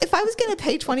I was going to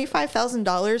pay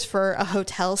 $25,000 for a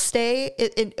hotel stay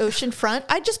in oceanfront,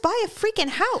 I'd just buy a freaking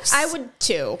house. I would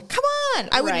too. Come on.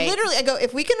 I would literally, I go,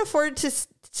 if we can afford to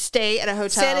stay at a hotel.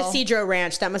 San Ysidro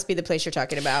Ranch, that must be the place you're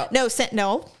talking about. No.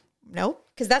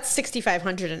 Because that's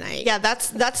 $6,500 a night. Yeah, that's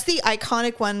the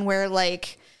iconic one where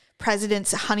like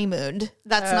presidents honeymooned.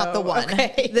 That's not the one.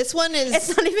 Okay. This one is.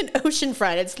 It's not even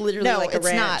oceanfront. It's literally like a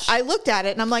ranch. No, it's not. I looked at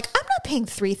it and I'm like, I'm not paying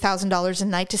 $3,000 a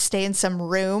night to stay in some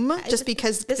room just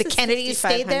because the Kennedys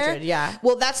stayed there. Yeah.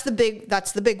 Well, that's the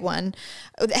big one.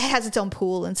 It has its own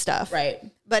pool and stuff. Right.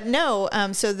 But no,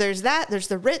 so there's that. There's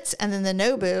the Ritz and then the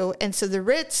Nobu, and so the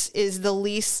Ritz is the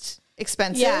least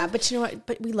expensive. Yeah, but you know what?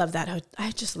 But we love that.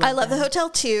 I love the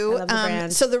hotel too. I love the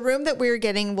brand. So the room that we were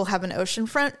getting will have an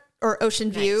oceanfront or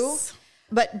ocean view.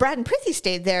 But Brad and Prithvi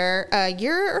stayed there a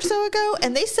year or so ago,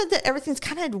 and they said that everything's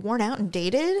kind of worn out and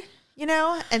dated, you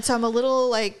know? And so I'm a little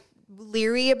like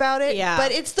leery about it. Yeah.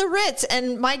 But it's the Ritz,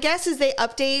 and my guess is they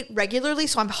update regularly,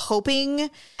 so I'm hoping.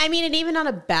 I mean, and even on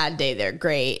a bad day, they're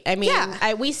great. I mean,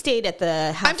 we stayed at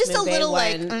the Half I'm just Moon a Bay little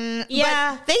one. like,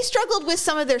 But they struggled with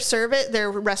some of their service, their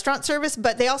restaurant service,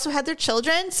 but they also had their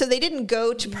children, so they didn't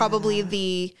go to probably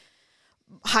the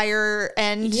higher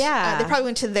end. Yeah. They probably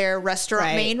went to their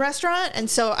restaurant, main restaurant. And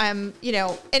so I'm,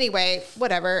 anyway,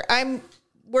 whatever.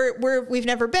 We've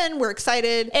never been. We're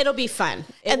excited. It'll be fun.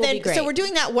 It will be great. So we're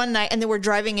doing that one night, and then we're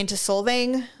driving into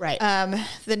Solvang. Right.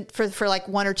 Then for like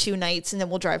 1 or 2 nights, and then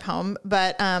we'll drive home.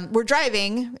 But we're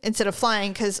driving instead of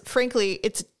flying because, frankly,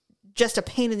 it's just a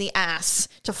pain in the ass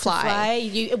to fly.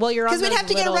 You're on because we'd have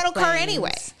to get a rental car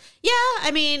anyway. Yeah, I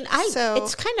mean,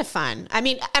 it's kind of fun. I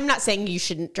mean, I'm not saying you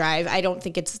shouldn't drive. I don't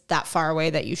think it's that far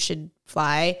away that you should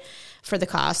fly for the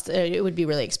cost. It would be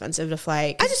really expensive to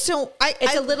fly. I just don't.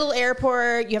 It's a little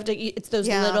airport. You have to. It's those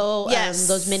little,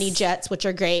 those mini jets, which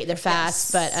are great. They're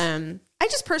fast, but I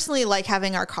just personally like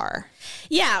having our car.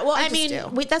 Yeah, well, I mean,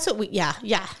 that's what we. Yeah.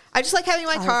 I just like having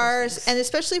my cars, and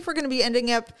especially if we're going to be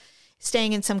ending up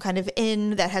staying in some kind of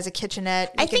inn that has a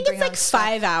kitchenette. I think it's like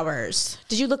 5 hours.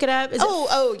 Did you look it up?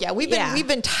 Yeah. We've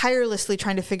been tirelessly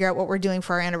trying to figure out what we're doing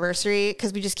for our anniversary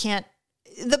because we just can't.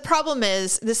 The problem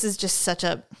is this is just such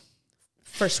a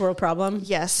first world problem.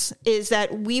 Yes, is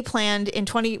that we planned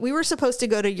we were supposed to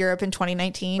go to Europe in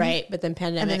 2019, right? But then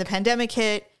the pandemic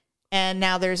hit, and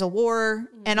now there's a war.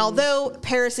 Mm-hmm. And although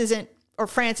Paris or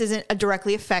France isn't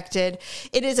directly affected,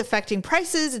 it is affecting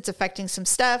prices. It's affecting some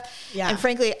stuff. Yeah. And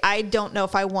frankly, I don't know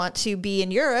if I want to be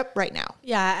in Europe right now.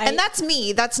 Yeah. And that's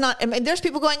me. That's not, I mean, there's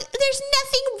people going, there's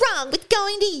nothing wrong with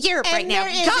going to Europe right now.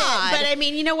 God. But I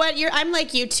mean, you know what? I'm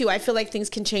like you too. I feel like things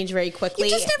can change very quickly.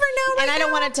 You just never know and I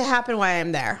don't want it to happen while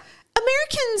I'm there.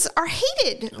 Americans are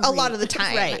hated a lot of the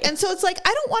time. Right. And so it's like,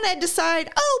 I don't want to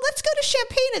decide, let's go to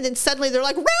Champagne. And then suddenly they're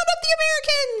like, round up the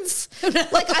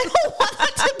Americans. Like, I don't want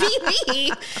that to be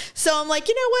me. So I'm like,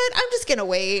 you know what? I'm just going to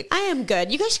wait. I am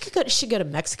good. You guys should go to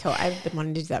Mexico. I've been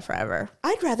wanting to do that forever.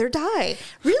 I'd rather die.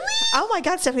 Really? Oh my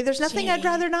God, Stephanie, there's nothing I'd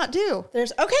rather not do.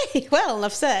 Okay. Well,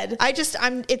 enough said.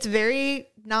 It's very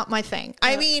not my thing.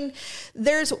 I mean,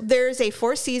 there's a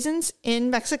Four Seasons in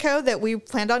Mexico that we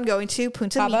planned on going to,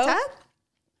 Punta Mita.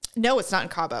 No, it's not in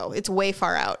Cabo. It's way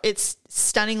far out. It's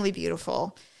stunningly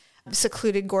beautiful,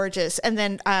 secluded, gorgeous. And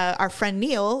then our friend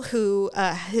Neil, who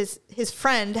his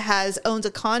friend owns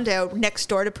a condo next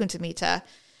door to Punta Mita.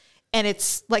 And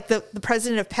it's like the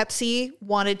president of Pepsi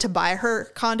wanted to buy her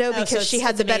condo because she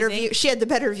had the better view. She had the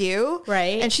better view.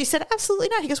 Right. And she said, absolutely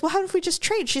not. He goes, well, how if we just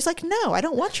trade? She's like, no, I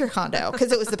don't want your condo.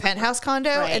 Because it was the penthouse condo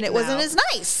and it wasn't as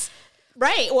nice.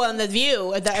 Right. Well, and the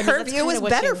view. Her view was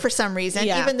better for some reason,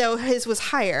 even though his was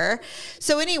higher.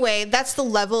 So anyway, that's the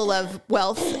level of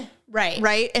wealth. Right.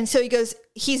 Right. And so he goes,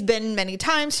 he's been many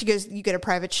times. He goes, you get a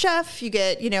private chef, you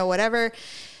get, whatever.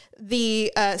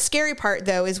 The scary part,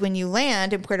 though, is when you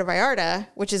land in Puerto Vallarta,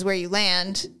 which is where you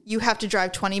land, you have to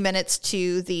drive 20 minutes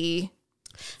to the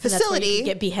facility. You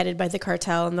get beheaded by the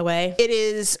cartel on the way. It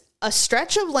is a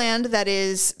stretch of land that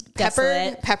is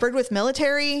peppered with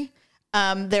military.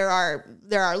 There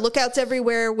are lookouts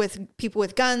everywhere with people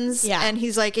with guns. Yeah. And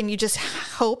he's like, and you just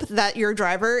hope that your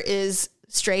driver is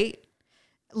straight,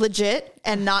 legit,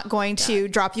 and not going to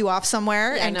drop you off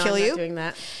somewhere and kill you. I'm not doing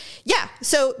that. Yeah,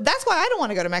 so that's why I don't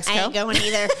want to go to Mexico. I ain't going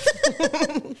either.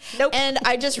 Nope. And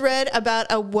I just read about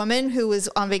a woman who was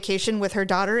on vacation with her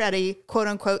daughter at a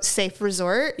quote-unquote safe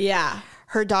resort. Yeah.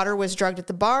 Her daughter was drugged at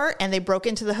the bar, and they broke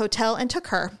into the hotel and took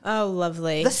her. Oh,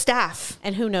 lovely. The staff.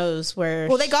 And who knows where...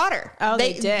 Well, they got her. Oh,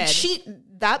 they did.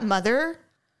 That mother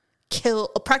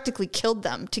practically killed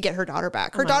them to get her daughter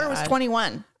back. Her daughter was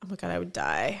 21. Oh, my God, I would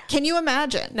die. Can you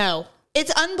imagine? No.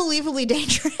 It's unbelievably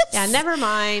dangerous. Yeah, never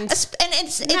mind. And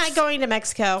it's not going to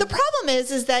Mexico. The problem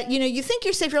is that, you think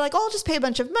you're safe. You're like, oh, I'll just pay a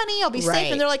bunch of money. I'll be safe.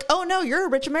 And they're like, oh, no, you're a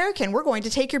rich American. We're going to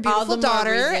take your beautiful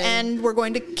daughter and we're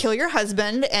going to kill your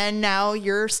husband. And now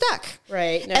you're stuck.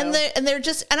 Right. No. And they're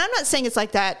just, and I'm not saying it's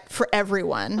like that for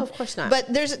everyone. Of course not.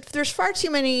 But there's far too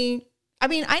many. I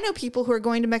mean, I know people who are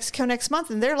going to Mexico next month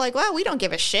and they're like, well, we don't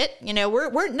give a shit.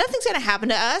 We're nothing's going to happen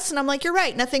to us. And I'm like, you're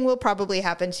right. Nothing will probably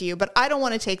happen to you, but I don't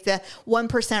want to take the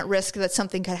 1% risk that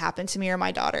something could happen to me or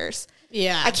my daughters.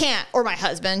 Yeah. I can't. Or my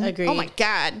husband. Agreed. Oh my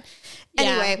God.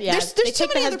 Anyway, there's too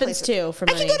many other places too for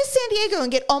money. I can go to San Diego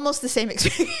and get almost the same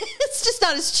experience. It's just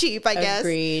not as cheap, I guess.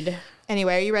 Agreed.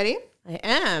 Anyway, are you ready? I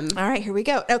am. All right, here we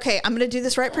go. Okay, I'm going to do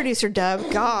this right, producer Dub.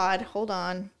 God, hold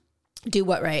on. Do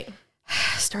what right?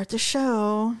 Start the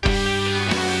show. I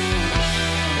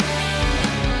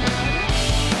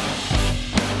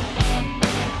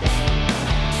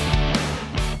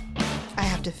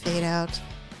have to fade out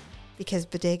because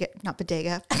not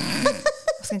bodega. I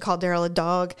was going to call Daryl a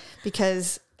dog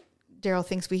because Daryl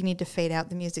thinks we need to fade out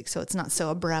the music so it's not so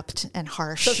abrupt and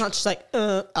harsh. So it's not just like,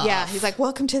 yeah, he's like,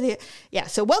 welcome to the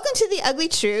ugly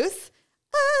truth.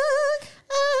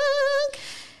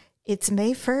 It's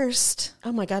May 1st.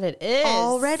 Oh my God, it is.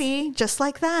 Already, just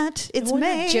like that. It's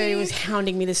May. Jerry was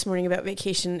hounding me this morning about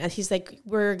vacation. And he's like,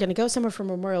 we're going to go somewhere for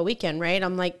Memorial Weekend, right?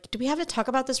 I'm like, do we have to talk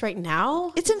about this right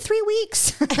now? It's in 3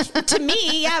 weeks. To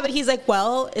me, yeah. But he's like,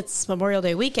 well, it's Memorial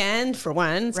Day weekend for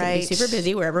one. It's going to be super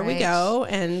busy wherever we go.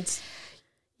 And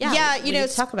we need to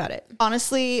talk about it.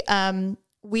 Honestly,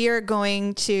 we are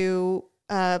going to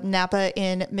Napa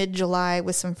in mid-July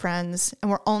with some friends.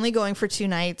 And we're only going for 2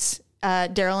 nights.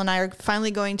 Daryl and I are finally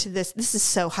going to this. This is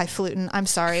so highfalutin. I'm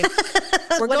sorry.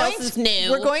 What else is new?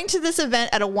 We're going to this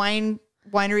event at a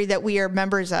winery that we are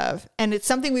members of, and it's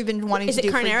something we've been wanting to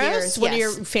do Carneros? for years. What are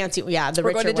your fancy? Yeah, the we're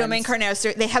richer going to Domaine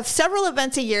Carneros. They have several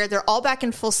events a year. They're all back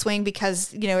in full swing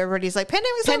because everybody's like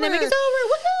pandemic is over.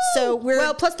 Woo-hoo! So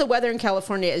plus the weather in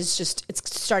California is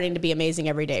it's starting to be amazing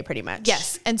every day, pretty much.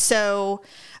 Yes, and so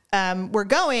we're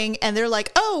going, and they're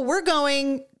like, oh, we're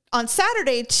going on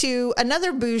Saturday to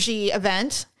another bougie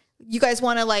event. You guys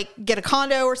want to get a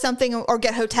condo or something or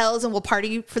get hotels and we'll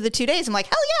party for the 2 days. I'm like,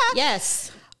 hell yeah.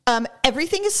 Yes.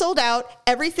 Everything is sold out.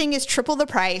 Everything is triple the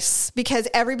price because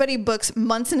everybody books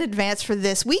months in advance for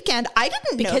this weekend. I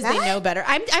didn't know because they know better.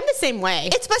 I'm the same way.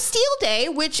 It's Bastille Day,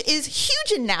 which is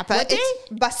huge in Napa. What day? It's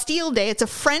Bastille Day. It's a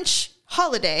French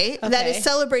holiday that is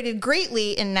celebrated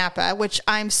greatly in Napa, which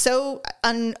I'm so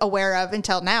unaware of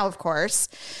until now, of course.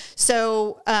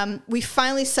 So we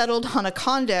finally settled on a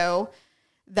condo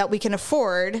that we can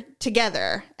afford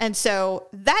together. And so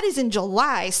that is in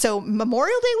July. So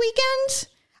Memorial Day weekend,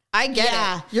 I get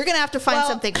it. You're going to have to find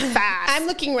something fast. I'm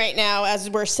looking right now as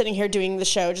we're sitting here doing the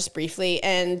show just briefly.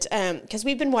 And because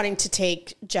we've been wanting to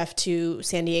take Jeff to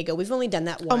San Diego. We've only done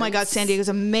that once. Oh my God, San Diego's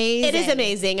amazing. It is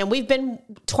amazing. And we've been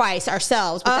twice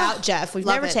ourselves without Jeff. We've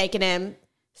never taken him.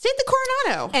 Stayed at the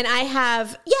Coronado. And I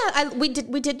have, we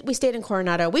stayed in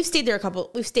Coronado. We've stayed there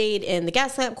we stayed in the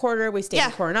Gaslamp Quarter. We stayed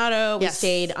in Coronado. We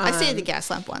stayed I stayed at the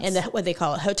Gaslamp once. In what they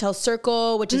call it, Hotel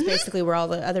Circle, which is basically where all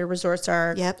the other resorts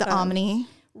are. Yep, the Omni.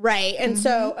 Right. And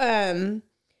so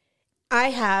I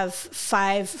have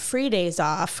 5 free days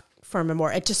off for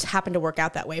Memorial. It just happened to work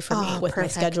out that way for me with my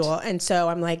schedule. And so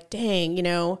I'm like,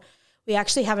 dang, we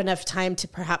actually have enough time to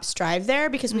perhaps drive there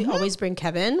because we always bring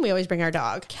Kevin. We always bring our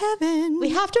dog. Kevin. We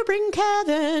have to bring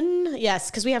Kevin. Yes,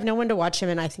 because we have no one to watch him,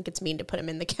 and I think it's mean to put him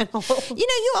in the kennel.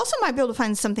 You also might be able to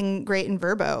find something great in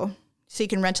Verbo. So you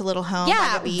can rent a little home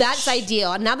by the beach. That's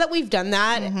ideal. Now that we've done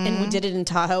that and we did it in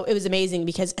Tahoe, it was amazing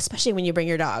because especially when you bring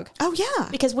your dog. Oh, yeah.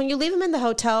 Because when you leave him in the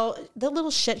hotel, the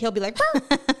little shit, he'll be like, burr,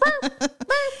 burr, burr.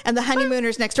 And the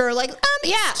honeymooners next door are like,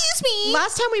 excuse me.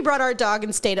 Last time we brought our dog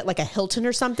and stayed at a Hilton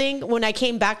or something, when I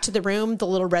came back to the room, the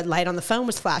little red light on the phone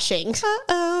was flashing.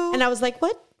 Uh-oh. And I was like,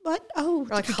 what? Oh,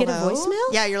 did you get a voicemail?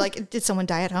 Yeah, you're like, did someone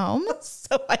die at home?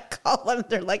 So I call them.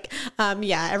 They're like,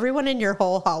 everyone in your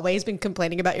whole hallway has been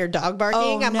complaining about your dog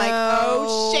barking. I'm like,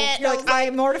 oh shit. You're like,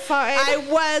 I'm mortified.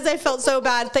 I felt so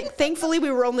bad. Thankfully, we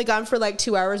were only gone for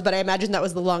 2 hours, but I imagine that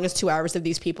was the longest 2 hours of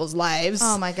these people's lives.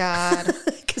 Oh my God.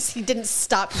 Because he didn't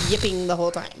stop yipping the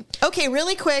whole time. Okay,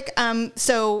 really quick.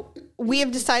 So we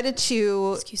have decided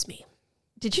to... Excuse me.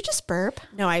 Did you just burp?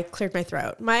 No, I cleared my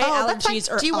throat. My allergies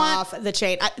are off the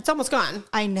chain. It's almost gone.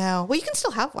 I know. Well, you can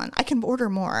still have one. I can order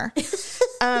more.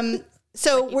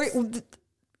 So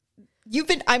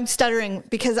I'm stuttering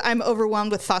because I'm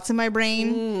overwhelmed with thoughts in my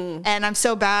brain and I'm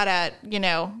so bad at,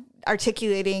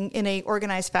 articulating in a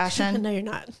organized fashion. No, you're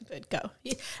not. But go.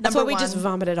 That's why we just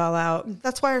vomit it all out.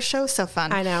 That's why our show is so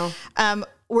fun. I know.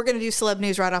 we're going to do celeb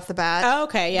news right off the bat. Oh,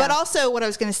 okay, yeah. But also what I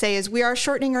was going to say is we are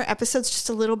shortening our episodes just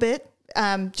a little bit,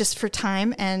 just for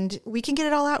time, and we can get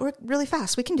it all out really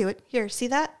fast. We can do it. Here, see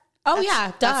that? Oh,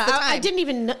 yeah. Duh. I didn't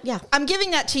even know. Yeah. I'm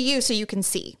giving that to you so you can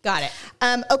see. Got it.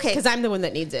 Okay. Because I'm the one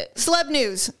that needs it. Celeb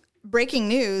news. Breaking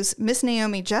news. Miss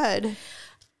Naomi Judd.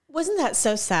 Wasn't that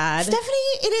so sad?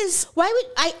 Stephanie, it is. Why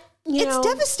would I... It's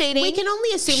devastating. We can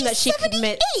only assume that she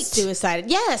commits suicide.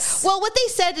 Yes. Well, what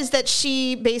they said is that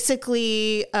she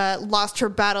basically lost her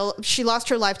battle. She lost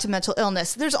her life to mental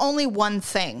illness. There's only one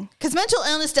thing, because mental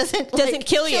illness doesn't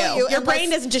kill you. Your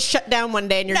brain doesn't just shut down one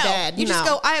day and you're dead. You just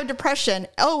go, I have depression.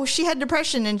 Oh, she had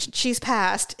depression and she's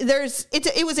passed.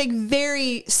 It was a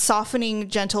very softening,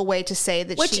 gentle way to say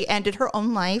that she ended her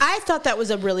own life. I thought that was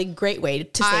a really great way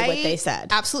to say what they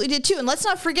said. Absolutely did too. And let's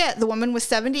not forget, the woman was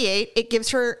 78. It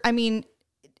gives her, I mean,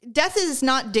 death is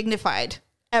not dignified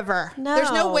ever. No.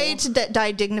 There's no way to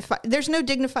die dignified. There's no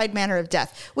dignified manner of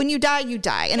death. When you die, you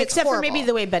die. And except for maybe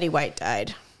the way Betty White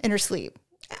died. In her sleep.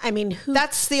 I mean,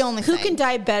 that's the only thing. Who can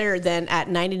die better than at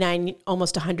 99,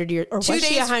 almost 100 years? Or was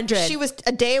she 100? She was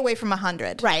a day away from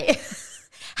 100. Right.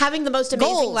 Having the most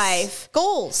amazing life.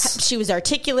 Goals. She was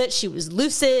articulate. She was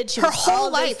lucid. She her was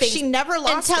whole life. She never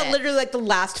lost until literally like the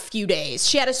last few days.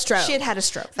 She had a stroke. She had a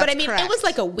stroke. That's but I mean, correct. It was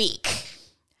like a week.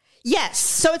 Yes.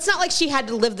 So it's not like she had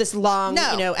to live this long,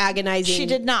 agonizing, she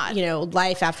did not.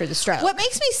 Life after the stroke. What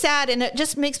makes me sad, and it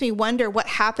just makes me wonder what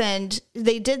happened.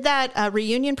 They did that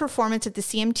reunion performance at the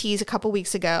CMTs a couple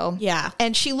weeks ago. Yeah.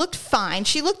 And she looked fine.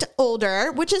 She looked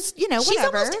older, which is, whatever. She's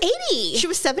almost 80. She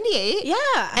was 78.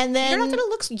 Yeah. And then you're not going to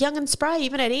look young and spry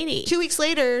even at 80. 2 weeks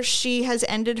later, she has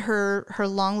ended her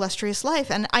long, lustrous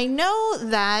life. And I know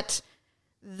that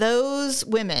those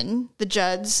women, the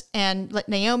Judds and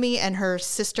Naomi and her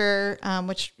sister,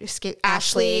 which escaped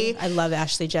Ashley. I love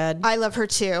Ashley Judd. I love her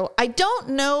too. I don't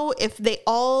know if they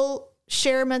all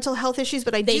share mental health issues,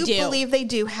 but I do believe they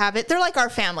do have it. They're like our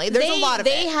family. There's a lot of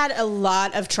They had a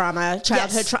lot of trauma,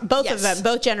 childhood trauma, both of them,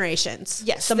 both generations.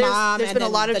 Yes. The mom there's been a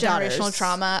lot of generational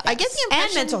trauma. Yes. I get the impression.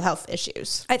 And mental health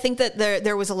issues. I think that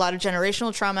there was a lot of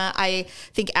generational trauma. I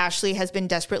think Ashley has been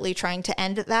desperately trying to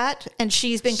end that. And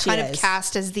she's been kind of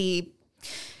cast as the,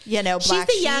 black she's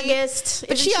the youngest,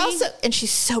 but she also, and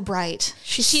she's so bright.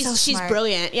 She's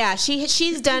brilliant. Yeah,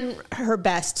 she's done her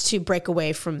best to break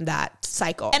away from that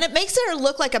cycle, and it makes her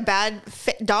look like a bad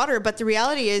daughter. But the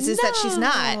reality is that she's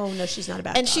not. No, she's not a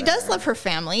bad. And daughter. she does love her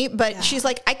family, but she's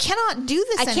like, I cannot do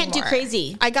this. I can't do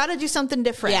crazy. I got to do something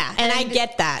different. Yeah, and I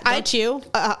get that. Don't you?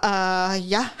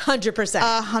 Yeah,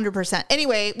 100%. 100%.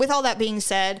 Anyway, with all that being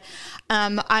said,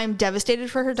 I'm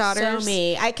devastated for her daughters. So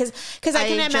me, because I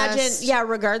can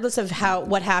imagine. Regardless of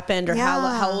what happened or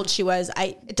how old she was,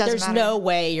 there's no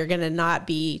way you're gonna not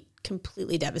be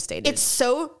completely devastated. It's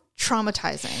so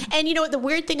traumatizing. And you know what? The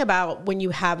weird thing about when you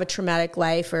have a traumatic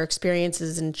life or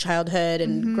experiences in childhood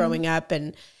and growing up,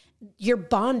 and you're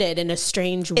bonded in a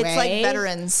strange way. It's like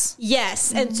veterans.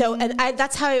 Yes, and so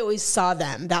that's how I always saw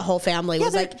them. That whole family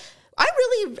was like.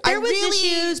 There was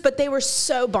issues, but they were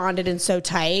so bonded and so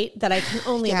tight that I can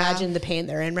only imagine the pain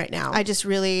they're in right now. I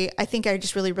think I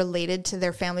just really related to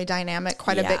their family dynamic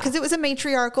quite a bit, because it was a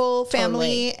matriarchal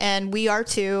family, and we are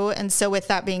too. And so with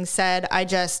that being said, I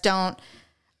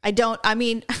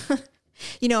mean,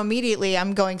 immediately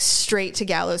I'm going straight to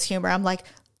gallows humor. I'm like,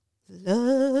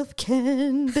 love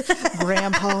can,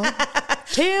 Grandpa.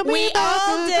 Tell me we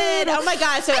all did. Oh my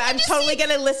God. So I'm totally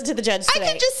going to listen to the Judds today. I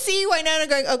can just see Winona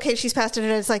going, okay, she's passed it.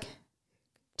 And it's like,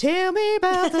 tell me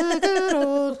about the good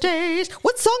old days.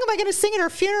 What song am I going to sing at her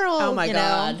funeral? Oh my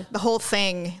God. The whole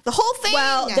thing.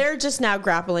 Well, they're just now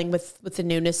grappling with the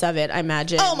newness of it, I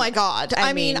imagine. Oh my God.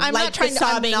 I mean, I'm like not trying to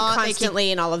sobbing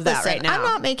constantly and all of that right now. I'm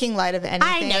not making light of anything.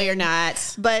 I know you're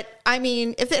not. But I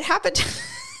mean, if it happened,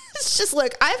 it's just,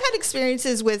 look, I've had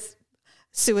experiences with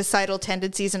suicidal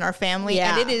tendencies in our family,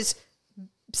 and it is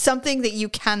something that you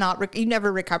never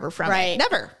recover from. Right. It.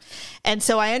 Never. And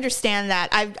so I understand that.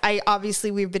 I obviously,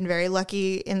 we've been very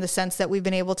lucky in the sense that we've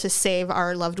been able to save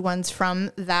our loved ones from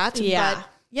that. Yeah.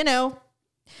 But,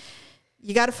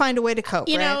 you got to find a way to cope.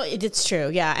 It's true.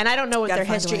 Yeah. And I don't know what their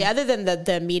history, other than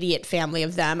the immediate family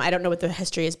of them, I don't know what the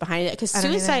history is behind it. Because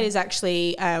suicide is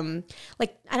actually, I don't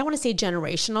want to say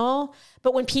generational,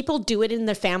 but when people do it in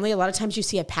their family, a lot of times you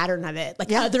see a pattern of it.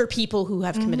 Like other people who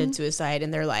have committed suicide in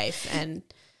their life. And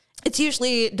it's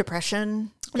usually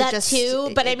depression.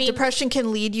 Too. But I mean, depression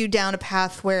can lead you down a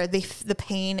path where the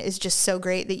pain is just so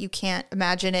great that you can't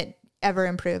imagine it ever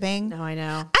improving. No, I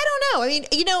know. I don't know. I mean,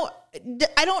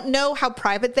 I don't know how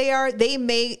private they are.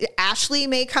 Ashley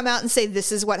may come out and say,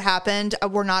 this is what happened.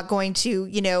 We're not going to,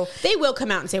 They will come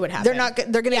out and say what happened.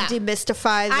 They're going to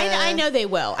demystify I know they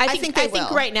will. I think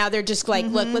right now they're just like,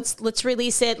 look, let's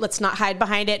release it. Let's not hide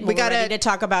behind it. When we're ready to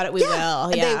talk about it, we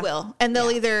will. Yeah. They will. And they'll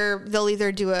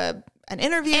either do an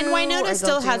interview. And Winona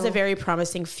still has a very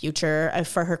promising future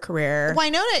for her career.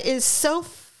 Winona is so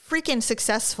freaking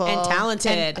successful and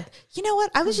talented. And you know what?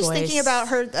 I was just thinking about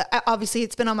her. Obviously,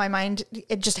 it's been on my mind.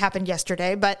 It just happened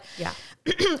yesterday, but yeah,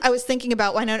 I was thinking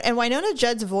about Winona, and Winona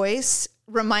Judd's voice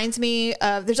reminds me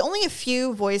of, there's only a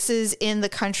few voices in the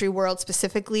country world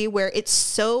specifically where it's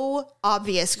so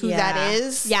obvious who that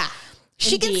is. Yeah.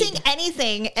 She can sing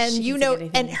anything, and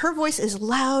and her voice is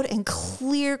loud and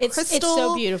clear, crystal. It's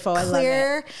so beautiful. Clear.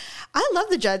 I love it. I love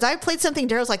the Judds. I played something.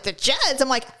 Daryl's like, the Judds. I'm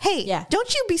like, hey,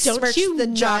 don't you besmirch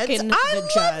the Judds. I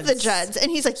love the Judds.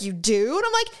 And he's like, you do? And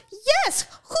I'm like, yes.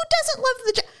 Who doesn't love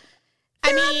the Judds?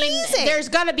 They're amazing. There's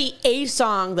got to be a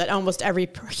song that almost every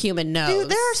human knows. Dude,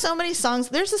 there are so many songs.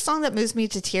 There's a song that moves me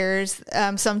to tears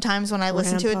sometimes when I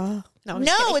listen to it.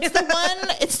 No, it's the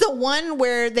one. It's the one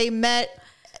where they met.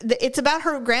 It's about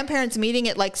her grandparents meeting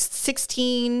at like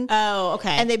 16. Oh, okay.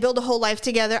 And they build a whole life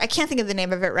together. I can't think of the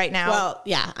name of it right now. Well,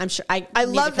 yeah, I'm sure. I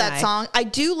love that song. I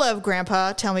do love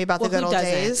Grandpa. Tell me about the good old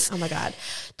days. Oh my God.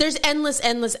 There's endless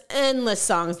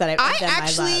songs that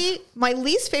my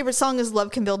least favorite song is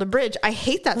Love Can Build a Bridge. I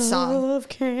hate that song.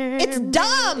 It's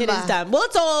dumb. It is dumb. Well,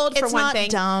 it's old for one thing.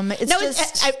 It's not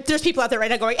dumb. There's people out there right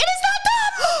now going, it is not dumb.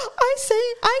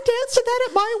 I danced to that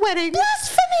at my wedding.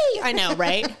 Blasphemy. I know,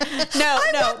 right? I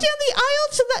walked down the aisle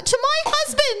to my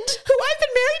husband, who I've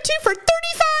been married to for 35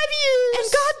 years. And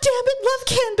God damn it, love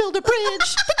can build a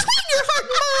bridge between your heart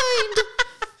and mind.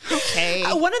 Okay.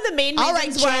 One of the main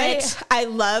reasons why I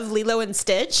love Lilo and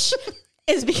Stitch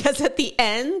is because at the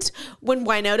end, when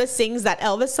Winona sings that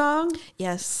Elvis song,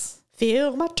 yes,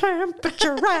 feel my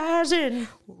temperature rising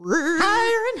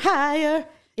higher and higher.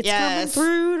 It's coming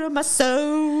through to my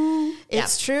soul.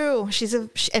 It's true. She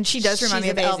does remind me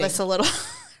of Elvis a little.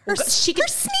 Her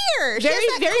sneer.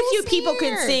 Very few people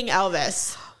can sing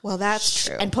Elvis. Well, that's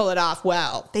true. And pull it off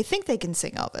well. They think they can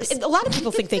sing Elvis. A lot of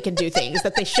people think they can do things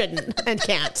that they shouldn't and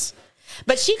can't.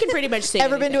 But she can pretty much sing.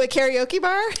 Ever been to a karaoke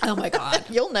bar? Oh my God.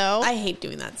 You'll know. I hate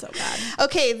doing that so bad.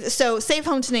 Okay, so Save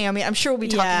Home to Naomi. I'm sure we'll be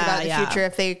talking about it in the future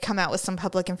if they come out with some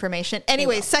public information.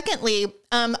 Anyway, secondly,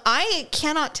 I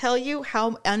cannot tell you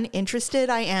how uninterested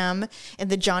I am in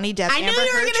the Johnny Depp Amber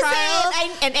Heard trial.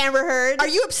 And Amber Heard. Are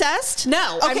you obsessed?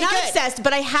 No, I'm not obsessed,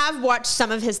 but I have watched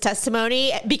some of his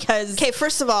testimony because... Okay,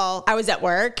 first of all, I was at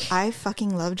work. I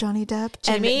fucking love Johnny Depp.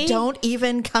 Jimmy? And don't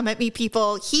even come at me,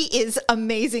 people. He is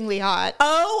amazingly hot.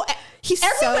 Oh,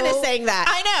 everyone is saying that.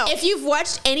 I know. If you've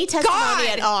watched any testimony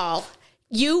at all,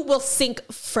 you will sink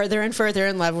further and further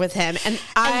in love with him. And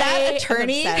that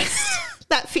attorney...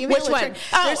 That female. Which one?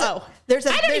 I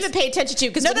don't even pay attention to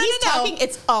because when he's talking,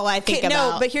 it's all I think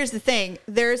about. No, but here's the thing: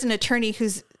 there's an attorney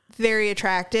who's very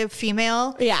attractive,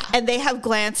 female. Yeah, and they have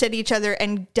glanced at each other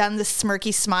and done the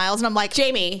smirky smiles, and I'm like,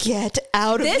 Jamie, get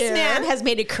out of here! This man has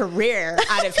made a career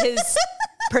out of his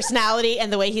personality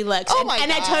and the way he looks. Oh my God.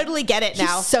 And I totally get it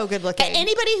now. He's so good looking.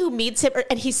 Anybody who meets him,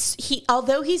 and he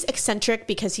although he's eccentric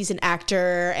because he's an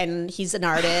actor and he's an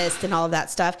artist and all of that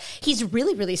stuff, he's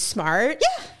really, really smart.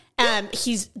 Yeah.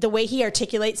 He's the way he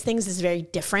articulates things is very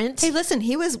different. Hey, listen,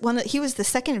 he was the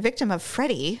second victim of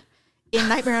Freddie in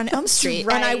Nightmare on Elm Street,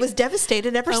 and I was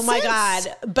devastated ever since. Oh my God!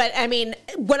 But I mean,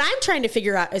 what I'm trying to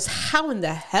figure out is how in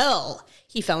the hell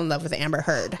he fell in love with Amber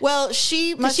Heard. Well,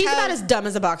 she's about as dumb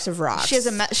as a box of rocks.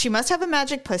 She must have a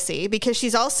magic pussy because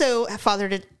she's also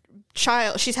fathered a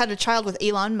child. She's had a child with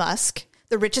Elon Musk,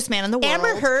 the richest man in the world.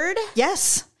 Amber Heard?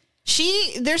 Yes.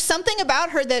 There's something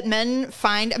about her that men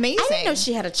find amazing. I didn't know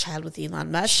she had a child with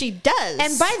Elon Musk. She does.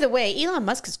 And by the way, Elon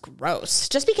Musk is gross.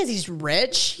 Just because he's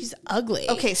rich, he's ugly.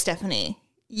 Okay, Stephanie,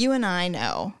 you and I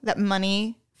know that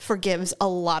money forgives a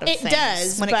lot of things. It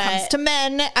does. When it comes to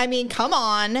men, I mean, come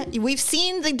on. We've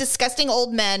seen the disgusting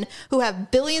old men who have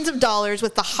billions of dollars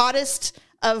with the hottest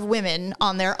of women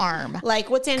on their arm. Like,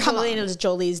 what's Angelina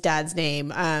Jolie's dad's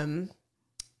name?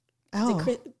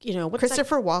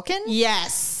 Christopher Walken?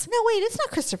 Yes. No, wait, it's not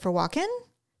Christopher Walken.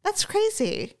 That's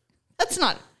crazy.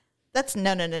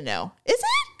 No. Is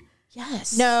it?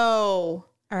 Yes. No.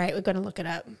 All right, we're going to look it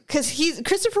up. Because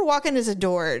Christopher Walken is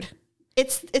adored.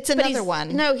 It's another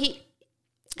one. No,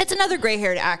 it's another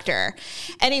gray-haired actor.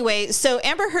 Anyway, so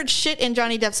Amber Heard shit in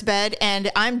Johnny Depp's bed, and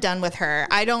I'm done with her.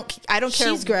 I don't care.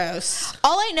 She's gross.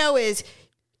 All I know is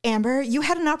Amber, you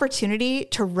had an opportunity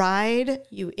to ride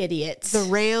You idiots. the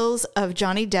rails of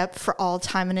Johnny Depp for all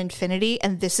time and infinity,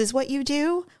 and this is what you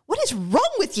do? What is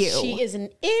wrong with you? She is an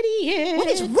idiot. What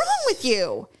is wrong with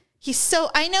you?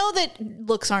 I know that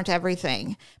looks aren't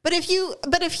everything, but if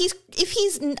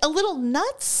he's a little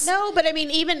nuts. No, but I mean,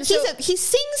 even he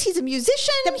sings, he's a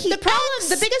musician.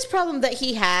 The biggest problem that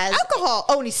he has, alcohol.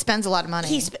 Oh, and he spends a lot of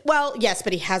money. Well, yes,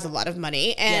 but he has a lot of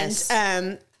money, and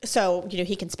Yes. so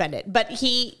he can spend it. But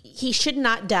he should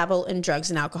not dabble in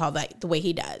drugs and alcohol the way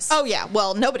he does. Oh yeah,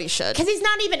 well nobody should. Because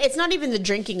it's not even the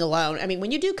drinking alone. I mean, when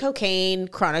you do cocaine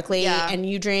chronically and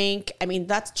you drink, I mean,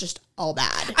 that's just all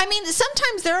bad. I mean,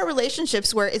 sometimes there are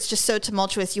relationships where it's just so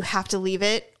tumultuous you have to leave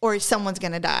it or someone's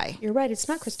going to die. You're right. It's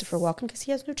not Christopher Walken because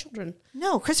he has no children.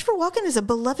 No, Christopher Walken is a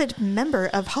beloved member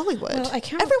of Hollywood. Well,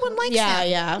 Everyone likes him.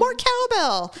 Yeah. More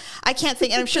cowbell. I can't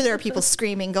think, and I'm sure there are people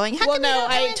screaming, going,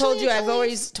 I've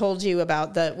always told you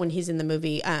about when he's in the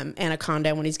movie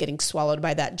Anaconda when he's getting swallowed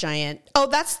by that giant. Oh,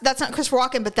 that's not Christopher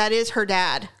Walken, but that is her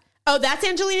dad. Oh, that's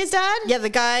Angelina's dad? Yeah, the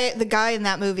guy in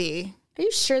that movie. Are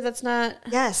you sure that's not?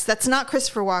 Yes, that's not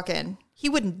Christopher Walken. He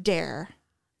wouldn't dare.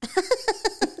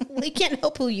 We can't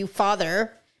help who you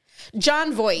father.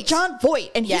 Jon Voight.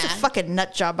 And he's a fucking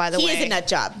nut job, by the way. He is a nut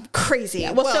job. Crazy.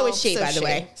 Yeah, well, so is she, by the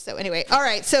way. So anyway, all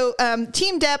right. So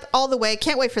Team Depp all the way.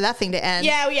 Can't wait for that thing to end.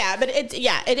 Yeah, but it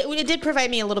did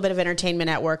provide me a little bit of entertainment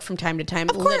at work from time to time.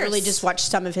 Of course. Literally just watched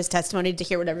some of his testimony to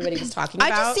hear what everybody was talking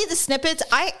about. I just see the snippets.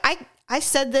 I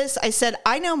said this. I said,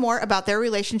 I know more about their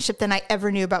relationship than I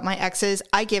ever knew about my exes.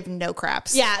 I give no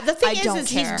craps. Yeah, the thing is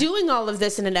he's doing all of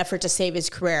this in an effort to save his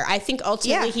career. I think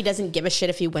ultimately he doesn't give a shit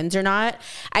if he wins or not.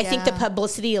 I think the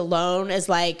publicity alone is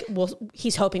like,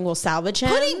 he's hoping we'll salvage him.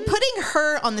 Putting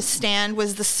her on the stand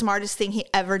was the smartest thing he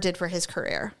ever did for his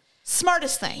career.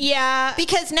 Smartest thing. Yeah.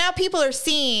 Because now people are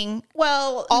seeing,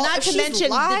 not to mention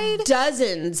the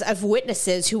dozens of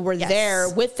witnesses who were there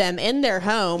with them in their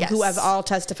home who have all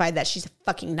testified that she's a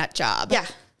fucking nut job. Yeah.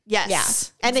 Yes.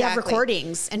 Yeah. And they have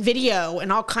recordings and video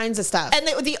and all kinds of stuff. And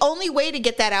the only way to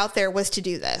get that out there was to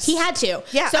do this. He had to.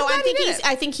 Yeah. So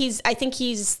I think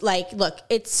he's like, look,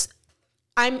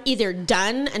 I'm either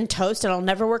done and toast and I'll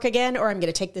never work again, or I'm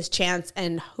going to take this chance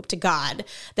and hope to God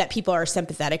that people are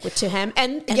sympathetic to him.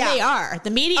 And they are.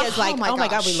 The media is like, oh my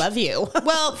God, we love you.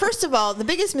 Well, first of all, the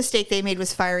biggest mistake they made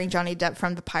was firing Johnny Depp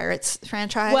from the Pirates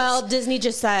franchise. Well, Disney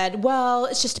just said,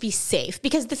 it's just to be safe.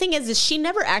 Because the thing is she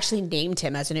never actually named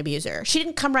him as an abuser. She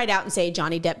didn't come right out and say,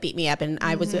 Johnny Depp beat me up and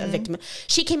I was a victim.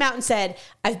 She came out and said,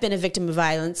 I've been a victim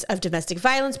of domestic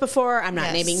violence before. I'm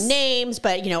not naming names,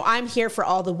 but I'm here for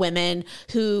all the women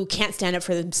who can't stand up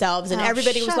for themselves. And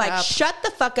everybody was like, shut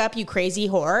the fuck up, you crazy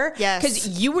whore. Yes.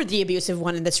 Because you were the abusive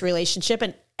one in this relationship.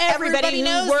 And everybody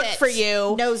who worked for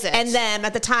you knows it. And them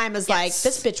at the time was like,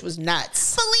 this bitch was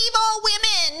nuts. Believe all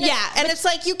women. Yeah. And it's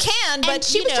like, you can, but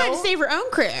she was trying to save her own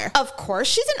career. Of course.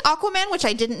 She's an Aquaman, which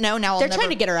I didn't know. Now they're trying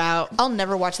to get her out. I'll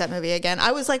never watch that movie again.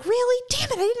 I was like, really? Damn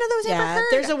it. I didn't know that was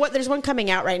Amber Heard. There's one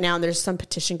coming out right now, and there's some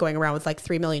petition going around with like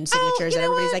 3 million signatures, and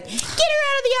everybody's like, get her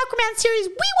out of the Aquaman series.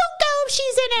 We won't go if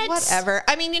she's in it. Whatever.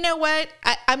 I mean, you know what?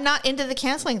 I'm not into the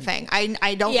canceling thing.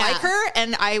 I don't like her,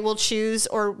 and I will choose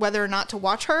whether or not to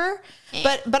watch her.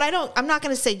 But I'm not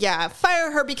going to say,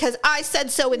 fire her because I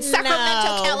said so in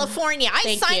Sacramento, California.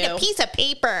 I signed a piece of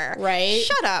paper. Right.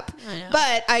 Shut up.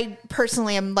 But I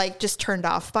personally am like just turned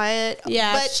off by it.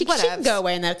 Yeah. But she can go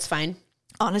away and that's fine.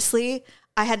 Honestly,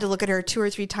 I had to look at her 2 or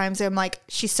 3 times. And I'm like,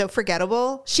 she's so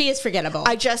forgettable. She is forgettable.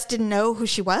 I just didn't know who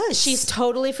she was. She's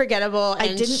totally forgettable. I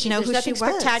didn't know who she was. Nothing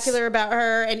spectacular about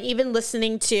her. And even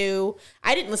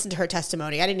I didn't listen to her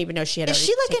testimony. I didn't even know she had. Is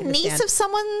she like a niece of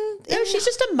someone? No, she's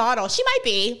just a model. She might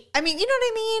be. I mean, you know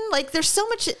what I mean? Like, there's so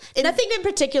much. Nothing in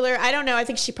particular. I don't know. I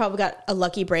think she probably got a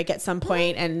lucky break at some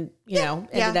point and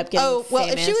ended up getting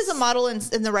famous. If she was a model and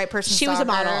the right person, she was a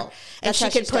model, and she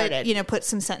could put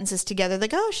some sentences together.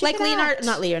 Like, she like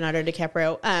not Leonardo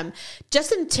DiCaprio.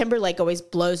 Justin Timberlake always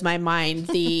blows my mind.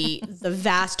 The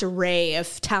vast array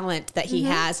of talent that he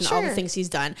has and all the things he's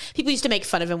done. People used to make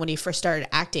fun of him when he first started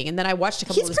acting, and then I watched a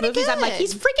couple of his movies. I'm like,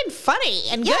 he's freaking funny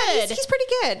and good. He's pretty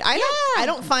good. I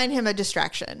don't find him a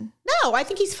distraction. No, I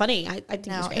think he's funny. I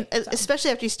think he's great.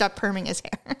 Especially after he stopped perming his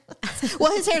hair.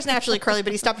 Well, his hair's naturally curly,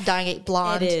 but he stopped dyeing it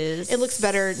blonde. It looks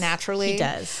better naturally. He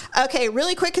does. Okay,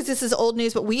 really quick, because this is old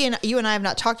news, but you and I have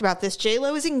not talked about this.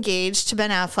 J-Lo is engaged to Ben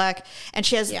Affleck, and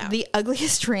she has the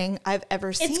ugliest ring I've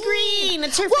ever seen. It's green.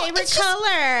 It's her favorite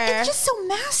color. It's just so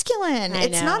masculine.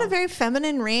 It's not a very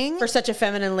feminine ring. For such a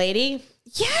feminine lady.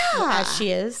 as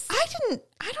she is. I don't know.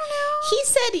 He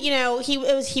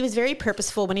said, he was very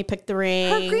purposeful when he picked the ring.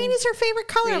 Her green is her favorite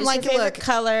color. I'm like, look,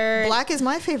 color. Black is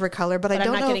my favorite color, but I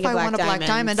don't know if I want a black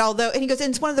diamond. Although, and he goes,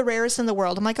 and it's one of the rarest in the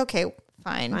world. I'm like, okay,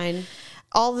 fine.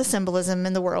 All the symbolism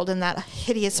in the world in that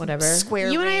hideous square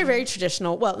You ring. and I are very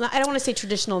traditional. Well, I don't want to say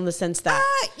traditional in the sense that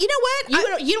you know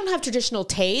what, you don't have traditional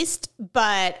taste,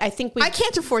 but I think I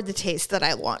can't afford the taste that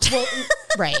I want. Well,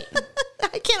 right.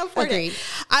 I can't afford it.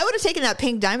 I would have taken that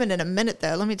pink diamond in a minute,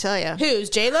 though. Let me tell you. Who's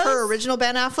J-Lo's? Her original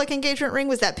Ben Affleck engagement ring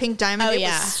was that pink diamond. Oh, it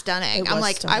was stunning. I'm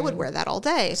like, stunning. I would wear that all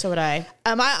day. So would I.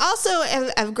 I also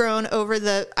have grown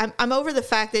over I'm over the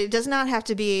fact that it does not have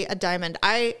to be a diamond.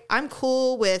 I'm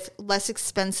cool with less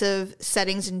expensive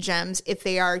settings and gems if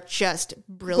they are just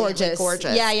brilliantly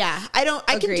gorgeous. Yeah.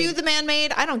 I can do the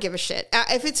man-made. I don't give a shit.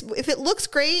 If it looks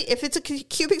great, if it's a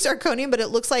cubic zirconium, but it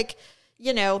looks like,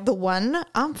 the one,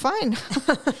 I'm fine.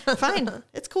 Fine.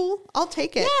 It's cool. I'll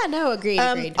take it. Yeah, no, agreed.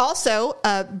 Also,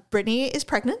 Brittany is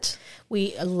pregnant.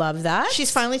 We love that.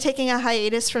 She's finally taking a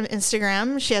hiatus from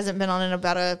Instagram. She hasn't been on in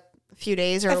about a few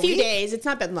days or a few week. days. It's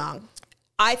not been long.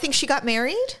 I think she got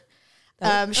married.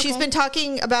 She's been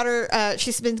talking about her.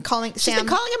 She's been calling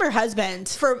him her husband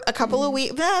for a couple of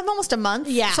weeks, almost a month.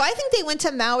 Yeah. So I think they went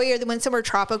to Maui or they went somewhere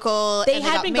tropical. They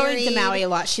had been going to Maui a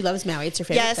lot. She loves Maui. It's her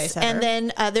favorite place ever. And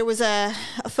then there was a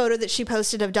photo that she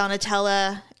posted of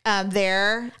Donatella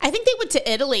there. I think they went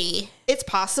to Italy. It's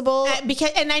possible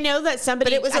and I know that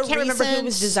somebody. But it was I can't remember who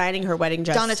was designing her wedding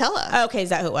dress. Donatella. Oh, okay, is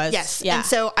that who it was? Yes. Yeah. And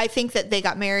so I think that they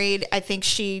got married. I think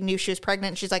she knew she was pregnant.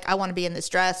 And she's like, I want to be in this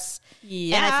dress.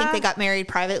 Yeah. And I think they got married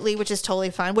privately, which is totally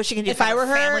fine. What she can do if I were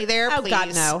her family there, oh please.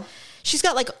 God, no. She's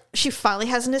got she finally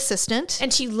has an assistant,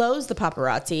 and she loathes the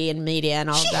paparazzi and media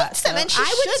and all she that. Hates them, and she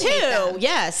I would too. Them.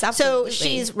 Yes, absolutely. So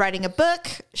she's writing a book.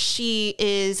 She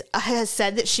has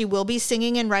said that she will be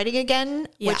singing and writing again,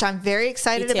 which I'm very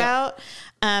excited about.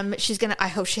 She's gonna. I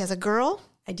hope she has a girl.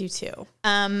 I do too.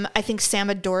 I think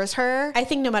Sam adores her. I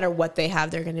think no matter what they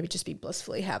have, they're going to just be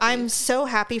blissfully happy. I'm so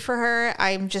happy for her.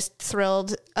 I'm just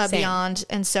thrilled beyond.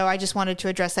 And so I just wanted to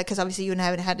address that because obviously you and I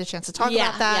haven't had a chance to talk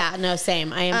about that. Yeah, no,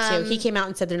 same. I am too. He came out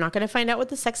and said they're not going to find out what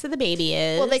the sex of the baby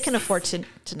is. Well, they can afford to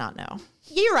not know.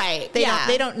 You're right.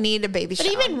 They don't need a baby shower.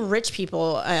 But even rich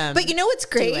people. But you know what's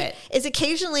great is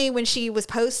occasionally when she was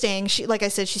posting, like I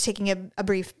said, she's taking a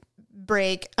brief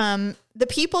break. The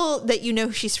people that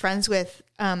who she's friends with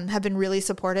have been really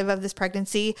supportive of this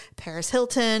pregnancy. Paris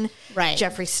Hilton,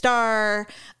 Jeffree Star.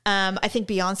 I think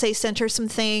Beyonce sent her some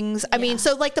things. I mean,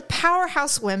 so the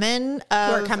powerhouse women who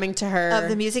are coming to her of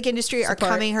the music industry are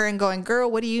coming her and going,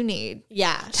 girl, what do you need?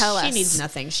 Yeah. Tell us. She needs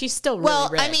nothing. She's still really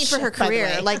rich. I mean, for her career,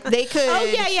 they could. Oh,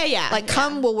 yeah.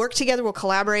 Come, we'll work together, we'll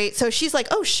collaborate. So she's like,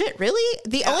 oh shit, really?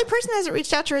 The only person that hasn't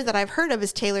reached out to her that I've heard of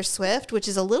is Taylor Swift, which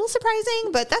is a little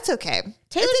surprising, but that's okay.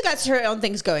 Taylor's got her own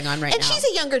things going on right now. And she's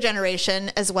a younger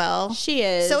generation as well. She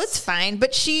is. So it's fine.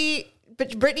 But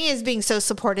Brittany is being so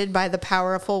supported by the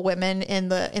powerful women in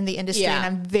the industry, and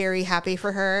I'm very happy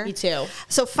for her. Me too.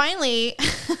 So finally,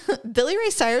 Billy Ray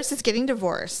Cyrus is getting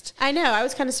divorced. I know. I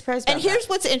was kind of surprised about that. And here's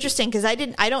what's interesting, because I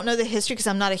don't know the history because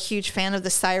I'm not a huge fan of the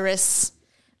Cyrus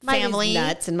family.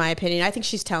 Nuts, in my opinion. I think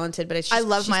she's talented, but I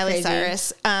love Miley crazy.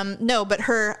 Cyrus. No, but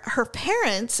her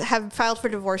parents have filed for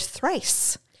divorce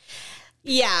thrice.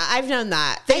 Yeah, I've known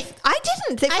that. I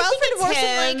didn't. They filed for divorce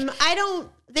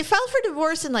They filed for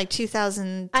divorce in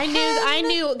 2010. I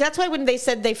knew. That's why when they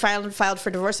said they filed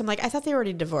for divorce, I'm like, I thought they were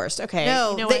already divorced. Okay.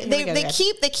 No,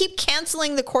 they keep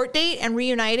canceling the court date and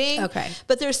reuniting. Okay.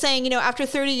 But they're saying, after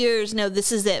 30 years, no,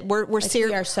 this is it. We're serious.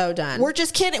 We are so done. We're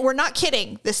just kidding. We're not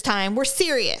kidding this time. We're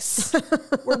serious.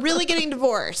 We're really getting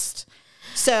divorced.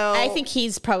 So I think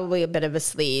he's probably a bit of a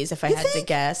sleaze, if I had to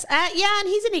guess. Yeah, and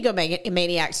he's an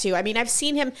egomaniac too. I mean, I've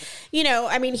seen him, he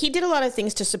did a lot of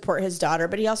things to support his daughter,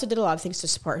 but he also did a lot of things to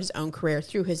support his own career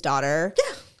through his daughter.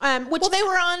 Yeah. They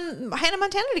were on Hannah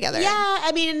Montana together. Yeah,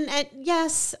 I mean,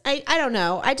 yes. I don't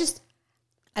know. I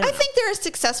think they're a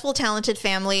successful, talented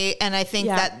family, and I think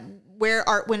that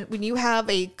when you have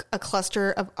a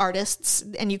cluster of artists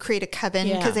and you create a coven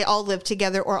because they all live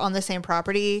together or on the same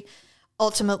property,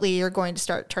 ultimately you're going to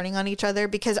start turning on each other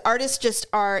because artists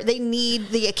they need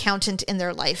the accountant in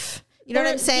their life. You know what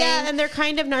I'm saying? Yeah, and they're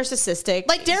kind of narcissistic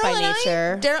like Daryl by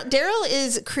nature. Daryl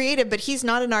is creative, but he's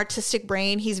not an artistic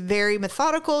brain. He's very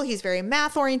methodical. He's very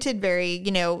math oriented, very,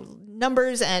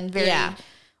 numbers and very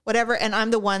whatever. And I'm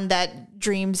the one that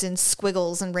dreams in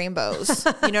squiggles and rainbows.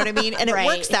 You know what I mean? And it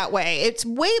works that way. It's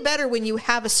way better when you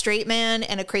have a straight man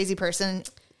and a crazy person.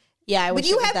 Yeah, I wish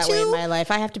it was that way in my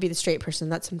life. I have to be the straight person.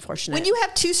 That's unfortunate. When you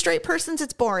have two straight persons,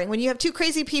 it's boring. When you have two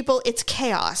crazy people, it's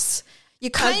chaos. You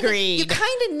kind Agreed.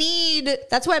 of need.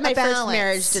 That's why my first balance.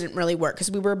 marriage didn't really work, because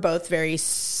we were both very,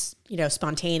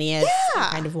 spontaneous, and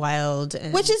kind of wild,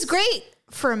 Which is great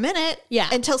for a minute, Yeah.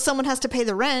 until someone has to pay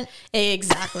the rent,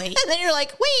 exactly. and then you're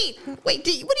like, wait, what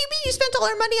do you mean you spent all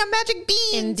our money on magic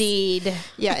beans? Indeed.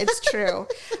 Yeah, it's true.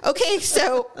 Okay,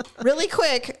 so really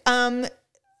quick,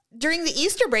 during the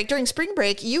Easter break, during spring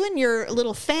break, you and your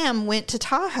little fam went to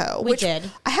Tahoe. We did.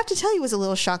 I have to tell you was a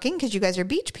little shocking because you guys are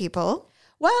beach people.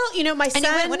 Well, my son, you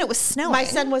went when it was snowing. My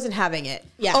son wasn't having it.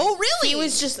 Yeah. Oh, really? He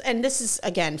was just, and this is,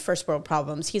 again, first world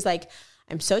problems. He's like,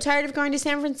 I'm so tired of going to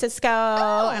San Francisco.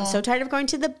 I'm so tired of going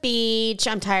to the beach.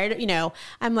 I'm tired of,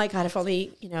 I'm like, God, if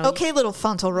only, Okay, little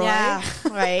Fauntleroy. Yeah,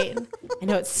 right. I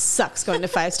know it sucks going to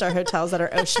 5-star hotels that are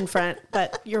oceanfront,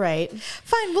 but you're right.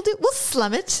 Fine, we'll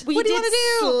slum it. What do you want to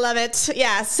do? Love it.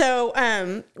 Yeah.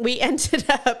 So we ended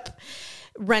up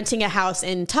renting a house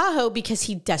in Tahoe because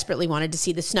he desperately wanted to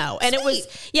see the snow. And it was,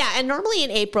 and normally in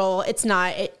April, it's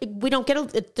not, we don't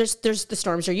get, there's the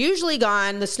storms are usually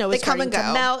gone. The snow is starting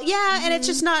to melt. Yeah. And it's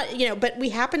just not, but we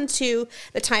happened to,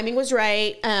 the timing was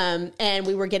right. And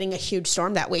we were getting a huge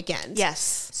storm that weekend.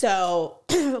 Yes. So,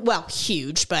 well,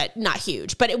 huge, but not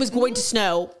huge, but it was going to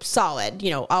snow solid,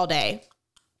 all day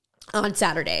on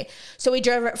Saturday. So we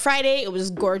drove Friday. It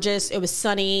was gorgeous. It was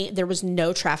sunny. There was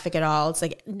no traffic at all. It's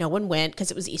like no one went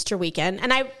because it was Easter weekend.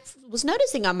 And I was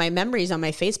noticing on my memories on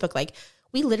my Facebook, like,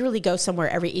 we literally go somewhere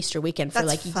every Easter weekend for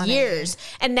years.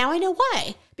 And now I know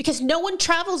why. Because no one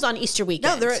travels on Easter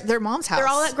weekend. No, they're mom's house. They're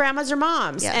all at grandma's or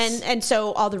mom's. Yes. And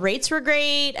so all the rates were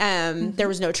great. There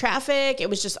was no traffic. It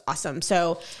was just awesome.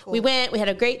 So we went, we had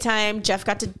a great time. Jeff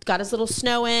got his little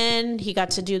snow in. He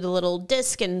got to do the little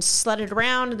disc and sled it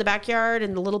around in the backyard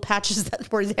and the little patches that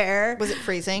were there. Was it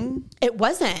freezing? It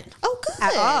wasn't. Oh, good.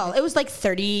 At all. It was like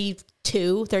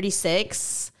 32,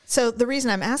 36. So the reason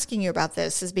I'm asking you about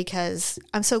this is because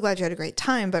I'm so glad you had a great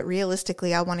time, but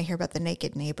realistically, I want to hear about the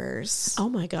naked neighbors. Oh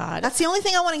my God. That's the only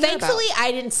thing I want to hear about. Thankfully,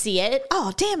 I didn't see it.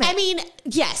 Oh, damn it. I mean,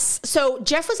 yes. So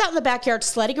Jeff was out in the backyard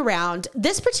sledding around.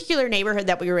 This particular neighborhood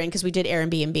that we were in, because we did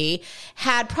Airbnb,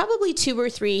 had probably 2 or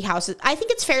 3 houses. I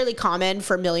think it's fairly common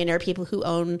for millionaire people who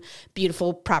own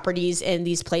beautiful properties in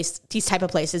these type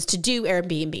of places to do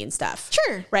Airbnb and stuff.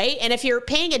 Sure. Right? And if you're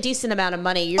paying a decent amount of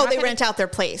money, they rent out their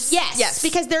place. Yes.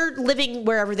 Because they're living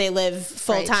wherever they live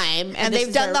full time. And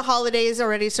they've done the holidays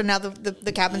already, so now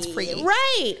the cabin's free.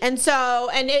 Right. And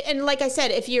so, and like I said,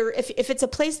 if it's a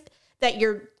place that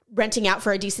you're renting out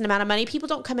for a decent amount of money, people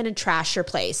don't come in and trash your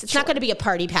place. It's not going to be a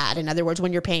party pad. In other words,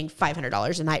 when you're paying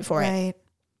 $500 a night for it.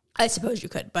 I suppose you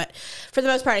could, but for the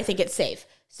most part, I think it's safe.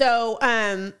 So,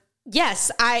 yes,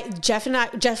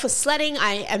 Jeff was sledding.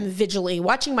 I am vigilantly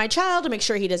watching my child to make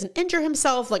sure he doesn't injure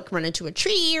himself, like run into a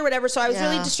tree or whatever. So I was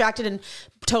really distracted and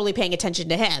totally paying attention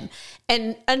to him.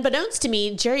 And unbeknownst to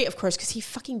me, Jerry, of course, because he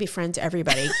fucking befriends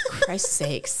everybody. Christ's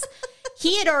sakes.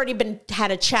 He had already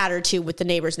had a chat or two with the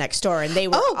neighbors next door, and they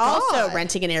were also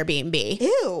renting an Airbnb.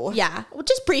 Ew. Yeah. Well,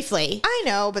 just briefly. I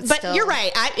know, but still. You're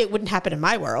right. It wouldn't happen in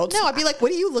my world. No, I'd be like,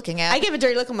 what are you looking at? I give a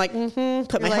dirty look. I'm like,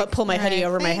 pull my hoodie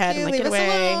over my head. I'm like, get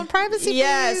away. Alone. Privacy,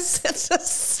 yes. Please.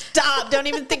 Stop. Don't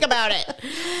even think about it.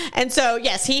 And so,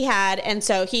 yes, he had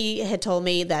told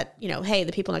me that, hey,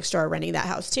 the people next door are renting that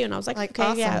house too. And I was like okay,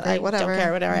 awesome, yeah, great, I whatever. don't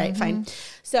care. Whatever. All right, fine.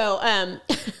 So,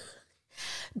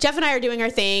 Jeff and I are doing our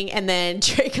thing, and then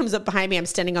Jerry comes up behind me. I'm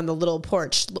standing on the little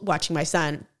porch watching my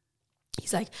son.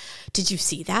 He's like, did you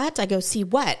see that? I go, see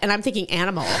what? And I'm thinking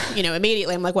animal,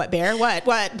 immediately. I'm like, what, bear? What?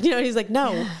 He's like,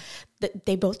 no,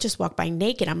 they both just walked by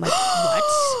naked. I'm like,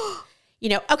 what?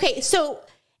 Okay. So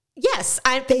yes,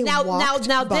 walk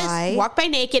by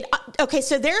naked. Okay.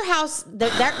 So their house,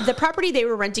 the property they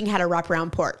were renting had a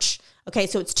wraparound porch. Okay,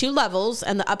 so it's 2 levels,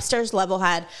 and the upstairs level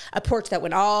had a porch that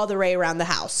went all the way around the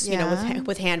house,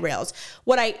 with handrails.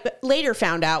 What I later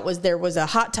found out was there was a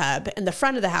hot tub in the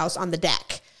front of the house on the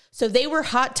deck. So they were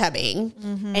hot tubbing,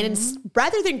 and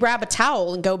rather than grab a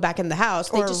towel and go back in the house,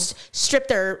 they just stripped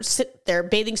their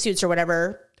bathing suits or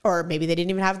whatever, or maybe they didn't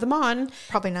even have them on.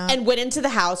 Probably not. And went into the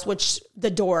house, which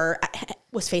the door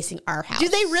was facing our house. Do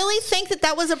they really think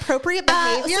that was appropriate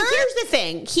behavior? So here's the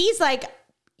thing. He's like,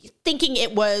 thinking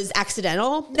it was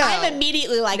accidental. No. I'm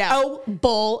immediately like, oh,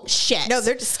 bullshit. No,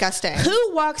 they're disgusting.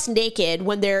 Who walks naked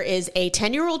when there is a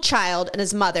 10-year-old child and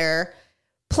his mother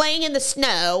playing in the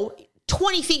snow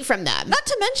 20 feet from them? Not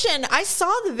to mention, I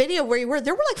saw the video where you were.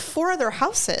 There were like 4 other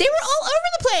houses. They were all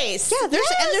over the place. Yeah,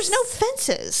 and there's no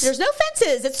fences. There's no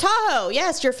fences. It's Tahoe.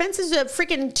 Yes, your fence is a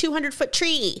freaking 200-foot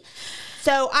tree.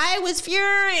 So I was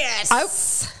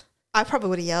furious. I probably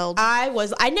would have yelled.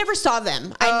 I never saw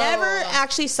them. I never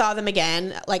actually saw them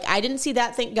again. Like, I didn't see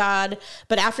that, thank God.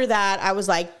 But after that, I was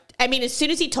like, I mean, as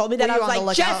soon as he told me that, I was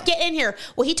like, Jeff, get in here.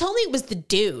 Well, he told me it was the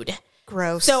dude.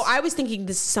 Gross. So I was thinking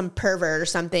this is some pervert or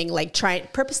something, like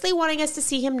purposely wanting us to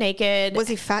see him naked. Was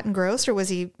he fat and gross, or was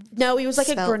he? No, he was like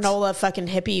svelte? A granola fucking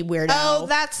hippie weirdo. Oh,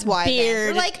 that's why.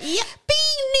 Beard. Like, being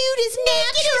nude is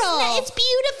natural. It's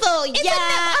beautiful. Our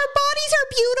bodies are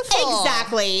beautiful.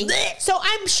 Exactly. So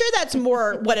I'm sure that's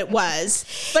more what it was.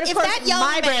 But of course, that young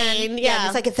my man, brain,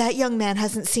 it's like, if that young man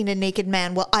hasn't seen a naked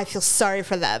man, well, I feel sorry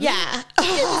for them. Yeah.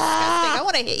 I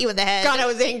want to hit you in the head. God, I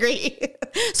was angry.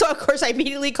 So of course I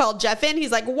immediately called Jeff in.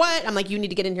 He's like, what? I'm like, you need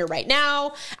to get in here right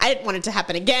now. I didn't want it to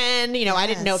happen again. You know, I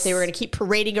didn't know if they were going to keep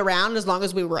parading around as long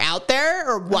as we were out there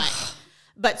or what.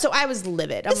 But so I was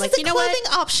livid. I'm like, you know what? This is a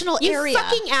clothing optional area. You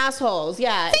fucking assholes.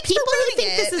 Yeah. Thanks People for who think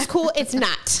this is cool, it's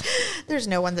not. There's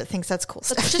no one that thinks that's cool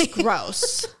stuff. It's just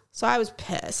gross. So I was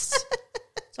pissed.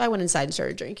 So I went inside and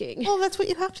started drinking. Well, that's what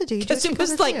you have to do. Because it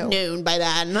was like noon by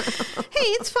then. Hey,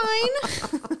 it's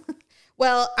fine.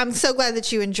 Well, I'm so glad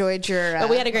that you enjoyed your... but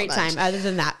we had a great time other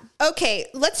than that. Okay,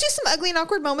 let's do some ugly and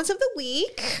awkward moments of the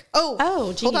week.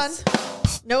 Oh, geez. Hold on.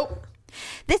 Nope.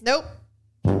 Nope.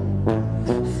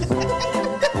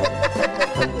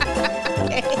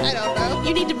 Okay, I don't know.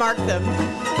 You need to mark them.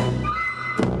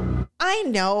 I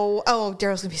know. Oh,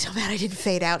 Daryl's going to be so mad I didn't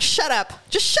fade out. Shut up.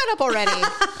 Just shut up already.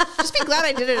 Just be glad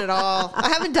I did it at all. I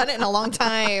haven't done it in a long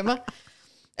time.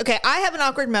 Okay, I have an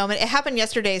awkward moment. It happened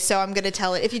yesterday, so I'm going to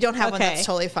tell it. If you don't have one, that's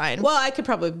totally fine. Well, I could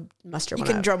probably muster one up.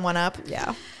 You can drum one up.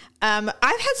 Yeah. I've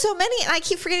had so many, and I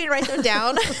keep forgetting to write them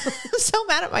down. I'm so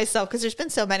mad at myself because there's been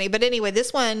so many. But anyway,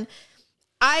 this one,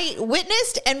 I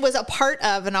witnessed and was a part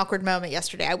of an awkward moment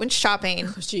yesterday. I went shopping.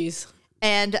 Oh, jeez.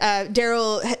 And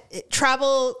Daryl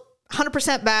traveled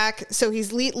 100% back. So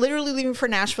he's literally leaving for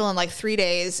Nashville in like 3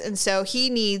 days. And so he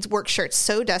needs work shirts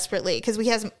so desperately because we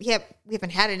haven't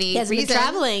had any reason. Been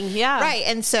traveling. Yeah. Right.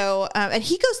 And so, and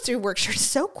he goes through work shirts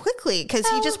so quickly because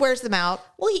he just wears them out.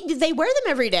 Well, they wear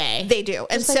them every day. They do.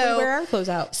 And just like we wear our clothes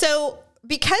out. So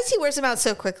because he wears them out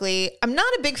so quickly, I'm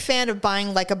not a big fan of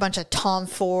buying like a bunch of Tom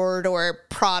Ford or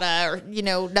Prada or,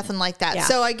 nothing like that. Yeah.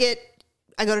 So I go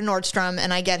to Nordstrom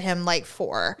and I get him like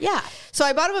 4. Yeah. So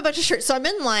I bought him a bunch of shirts. So I'm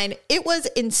in line. It was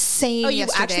insane. Oh, you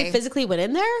actually physically went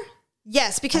in there?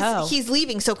 Yes, because he's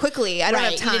leaving so quickly. I don't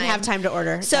have time. You didn't have time to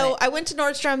order. So I went to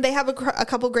Nordstrom. They have a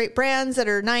couple great brands that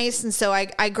are nice. And so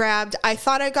I grabbed, I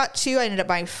thought I got 2. I ended up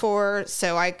buying 4.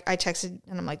 So I texted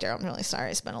and I'm like, Daryl, I'm really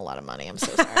sorry. I spent a lot of money. I'm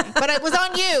so sorry. But it was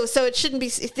on you. So it shouldn't be,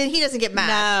 he doesn't get mad.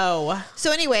 No.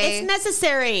 So anyway. It's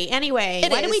necessary. Anyway.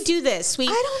 Why do we do this? I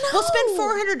don't know. We'll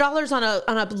spend $400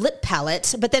 on a lip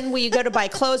palette. But then when you go to buy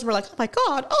clothes, we're like, oh my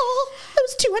God. Oh, that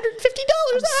was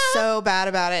 $250. I'm so bad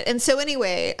about it. And so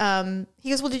anyway, he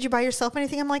goes, well, did you buy yourself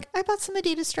anything? I'm like, I bought some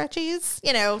Adidas stretchies,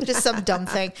 just some dumb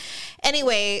thing.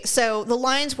 Anyway, so the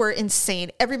lines were insane.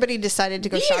 Everybody decided to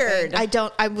go shopping.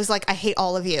 I was like, I hate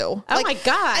all of you. Oh my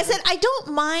God. I said, I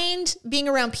don't mind being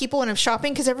around people when I'm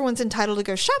shopping because everyone's entitled to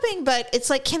go shopping, but it's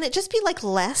like, can it just be like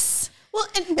less? Well,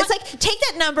 and it's like, take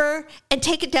that number and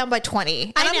take it down by 20.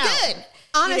 And I'm good.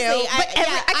 Honestly,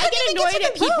 I get annoyed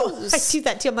at people. I do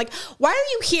that too. I'm like, why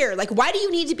are you here? Like, why do you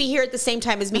need to be here at the same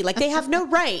time as me? Like, they have no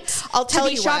right. I'll tell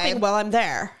you shopping while I'm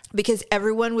there. Because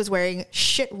everyone was wearing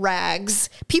shit rags.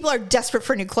 People are desperate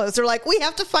for new clothes. They're like, we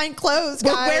have to find clothes,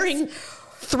 guys. We're wearing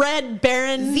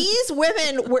thread-barren. These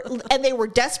women they were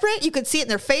desperate. You could see it in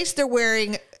their face. They're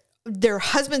wearing their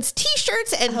husband's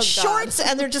t-shirts and shorts,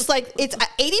 and they're just like, it's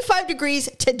 85 degrees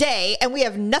today and we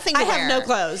have nothing to wear. I have no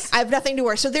clothes. I have nothing to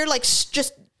wear. So they're like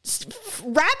just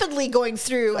rapidly going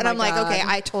through, and I'm like, okay,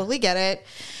 I totally get it.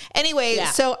 Anyway,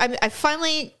 so I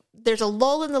finally, there's a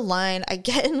lull in the line. I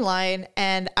get in line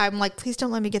and I'm like, please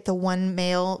don't let me get the one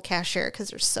male cashier because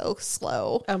they're so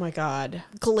slow. Oh my God.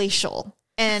 Glacial.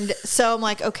 And so I'm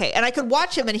like, okay. And I could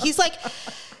watch him and he's like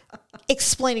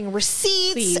explaining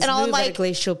receipts. Please and I'm like, at a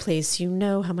glacial place. You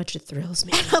know how much it thrills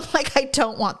me. And I'm like, I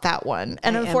don't want that one.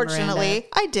 And unfortunately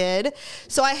I did.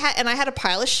 So I had a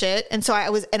pile of shit. And so I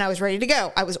was ready to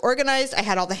go. I was organized. I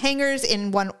had all the hangers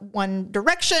in one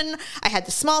direction. I had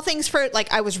the small things for it.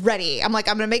 Like, I was ready. I'm like,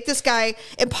 I'm going to make this guy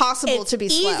impossible to be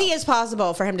slow. Easy as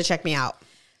possible for him to check me out.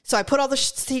 So I put all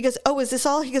the he goes, oh, is this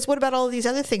all? He goes, what about all of these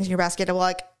other things in your basket? I'm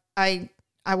like, I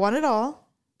want it all.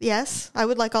 Yes, I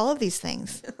would like all of these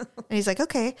things. And he's like,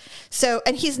 okay. So,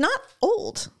 and he's not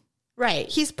old. Right.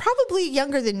 He's probably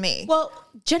younger than me. Well,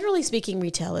 generally speaking,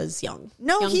 retail is young.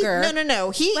 No. He was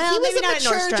a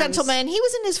mature gentleman. He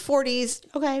was in his 40s.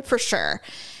 Okay. For sure.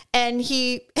 And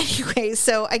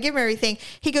so I give him everything.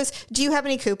 He goes, do you have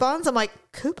any coupons? I'm like,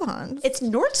 coupons? It's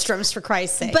Nordstrom's, for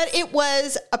Christ's sake. But it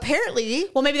was apparently...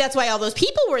 Well, maybe that's why all those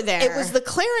people were there. It was the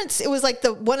clearance. It was like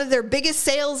one of their biggest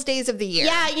sales days of the year.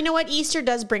 Yeah, you know what? Easter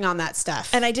does bring on that stuff.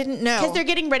 And I didn't know. Because they're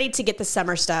getting ready to get the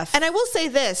summer stuff. And I will say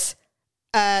this,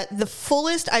 the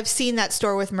fullest I've seen that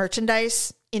store with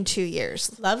merchandise in 2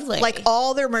 years. Lovely. Like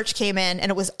all their merch came in and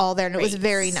it was all there and it was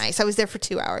very nice. I was there for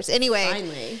 2 hours. Anyway,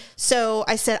 finally. So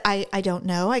I said, I don't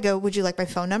know. I go, would you like my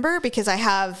phone number? Because I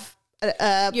have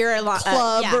a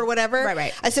club or whatever.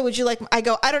 Right. I said, would you like, I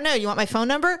go, I don't know. You want my phone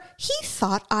number? He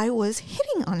thought I was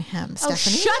hitting on him,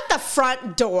 Stephanie. Shut the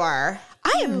front door.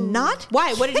 I am not.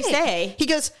 Why? What did he say? He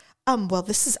goes, well,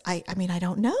 this is, I mean, I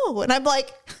don't know. And I'm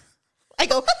like, I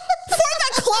go, for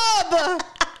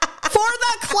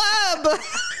the club.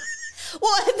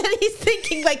 Well, and then he's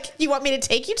thinking, like, you want me to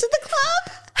take you to the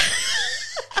club?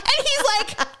 And he's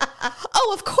like,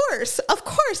 oh, of course.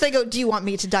 I go, do you want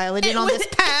me to dial it in on this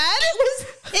pad? It was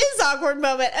his awkward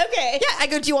moment. Okay. Yeah, I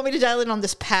go, do you want me to dial it on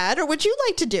this pad or would you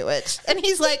like to do it? And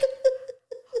he's like,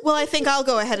 well, I think I'll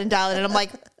go ahead and dial it. And I'm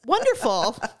like,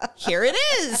 wonderful. Here it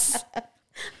is.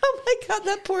 Oh my God,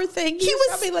 that poor thing. He was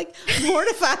probably like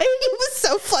mortified. He was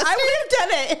so flustered. I would have done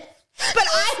it. But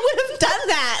I would have done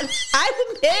that. I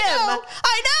would him.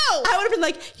 I know. I would have been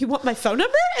like, you want my phone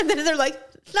number? And then they're like,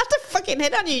 not to fucking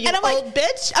hit on you, and I'm old like,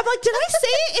 bitch. I'm like, did I say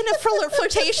it in a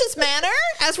flirtatious manner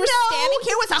as we're standing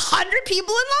here with 100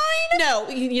 people in line?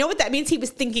 No, you know what that means? He was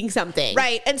thinking something.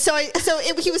 Right. And so he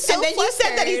was so and then flustered. You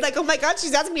said that. He's like, oh my God,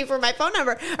 she's asking me for my phone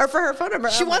number or for her phone number.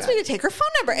 She wants me to take her phone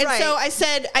number. And so I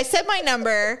said my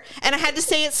number and I had to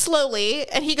say it slowly.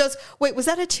 And he goes, wait, was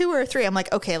that a 2 or a 3? I'm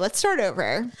like, okay, let's start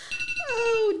over.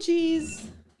 Oh, geez.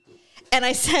 And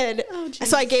I said,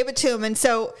 so I gave it to him. And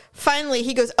so finally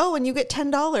he goes, oh, and you get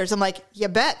 $10. I'm like, you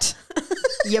bet.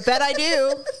 You bet I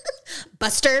do.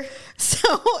 Buster.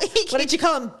 So what did you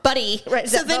call him? Buddy. Right.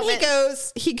 So then he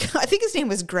goes, I think his name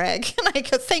was Greg. And I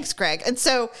go, thanks, Greg. And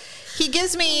so he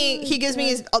gives me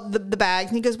his, the bag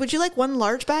and he goes, would you like one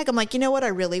large bag? I'm like, you know what? I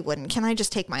really wouldn't. Can I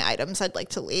just take my items? I'd like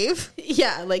to leave.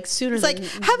 Yeah. Like sooner He's like,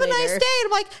 have a nice day. And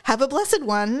I'm like, have a blessed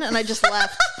one. And I just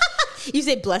left. You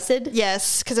say blessed?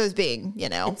 Yes, because I was being,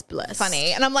 it's blessed.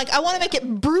 Funny. And I'm like, I want to make it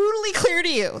brutally clear to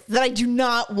you that I do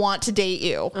not want to date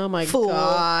you. Oh my fool.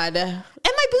 God.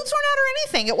 And my boobs weren't out or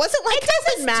anything. It wasn't like it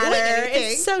doesn't matter.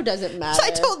 It so doesn't matter. So I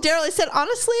told Daryl, I said,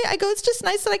 honestly, I go, it's just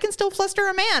nice that I can still fluster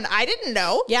a man. I didn't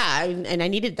know. Yeah, and I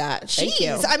needed that. Thank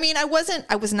you. I mean, I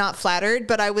was not flattered,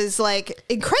 but I was like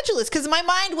incredulous because my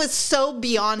mind was so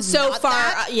beyond so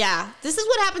far. Yeah, this is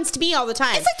what happens to me all the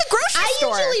time. It's like the grocery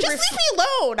store. Usually just leave me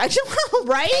alone. I just want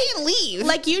to pay and leave.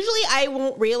 Like usually I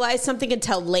won't realize something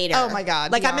until later. Oh my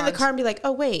God. Like I'm in the car and be like,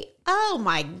 oh wait. Oh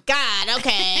my God.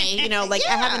 Okay. I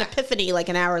have an epiphany like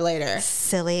an hour later.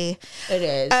 Silly. It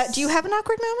is. Do you have an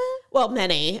awkward moment? Well,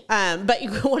 many. But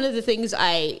one of the things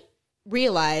I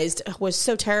realized was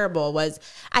so terrible was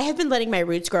I have been letting my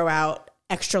roots grow out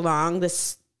extra long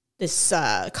this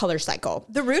color cycle.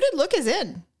 The rooted look is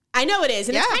in. I know it is.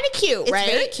 And it's kind of cute, right?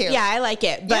 It's very cute. Yeah, I like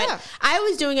it. But I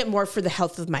was doing it more for the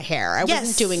health of my hair. I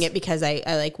wasn't doing it because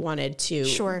I wanted to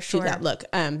do that look.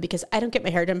 Because I don't get my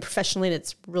hair done professionally and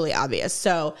it's really obvious.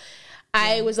 So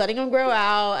I was letting them grow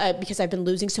out because I've been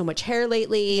losing so much hair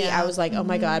lately. Yeah. I was like, oh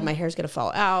my God, my hair's going to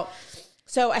fall out.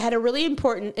 So I had a really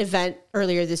important event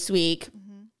earlier this week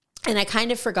and I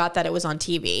kind of forgot that it was on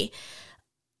TV.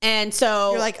 And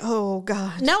so you're like, oh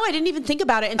God. No, I didn't even think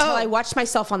about it until I watched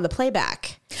myself on the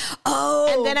playback.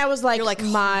 Oh. And then I was like,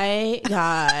 my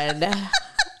God.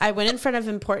 I went in front of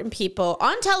important people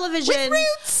on television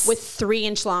with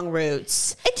 3-inch long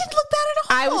roots. It didn't look bad at all.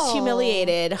 I was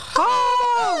humiliated.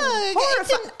 Horrified.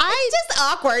 It's just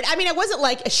awkward. I mean, I wasn't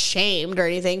like ashamed or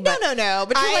anything. But no.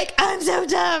 But you're like, I'm so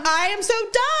dumb. I am so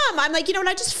dumb. I'm like, when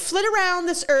I just flit around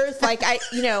this earth, like I'm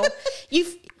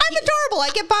adorable. I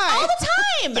get by all the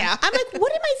time. Yeah. I'm like,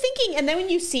 what am I thinking? And then when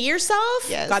you see yourself,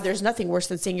 yes. God, there's nothing worse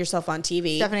than seeing yourself on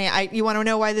TV. Stephanie, you want to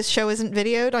know why this show isn't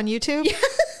videoed on YouTube? Yeah.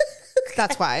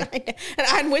 That's why. And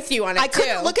I'm with you on it, I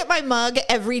couldn't look at my mug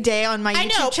every day on my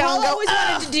YouTube channel. Paula always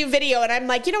wanted to do video, and I'm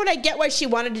like, you know what? I get why she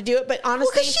wanted to do it, but honestly...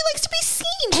 because she likes to be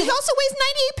seen. She also weighs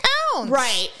 98 pounds.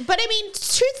 Right. But I mean,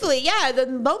 truthfully, the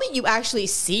moment you actually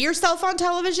see yourself on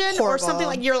television or something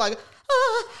like, you're like...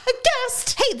 a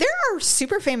guest. Hey, there are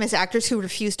super famous actors who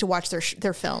refuse to watch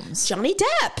their films. Johnny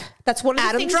Depp. That's one of the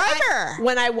Adam things. Driver.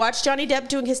 When I watched Johnny Depp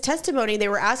doing his testimony, they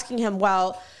were asking him,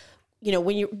 well, you know,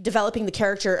 when you're developing the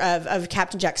character of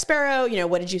Captain Jack Sparrow, you know,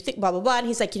 what did you think, blah, blah, blah. And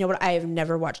he's like, you know what? I have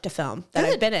never watched a film that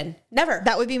I've been in. Never.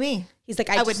 That would be me. He's like,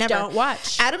 I would never don't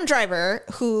watch. Adam Driver,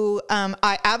 who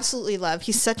I absolutely love.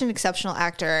 He's such an exceptional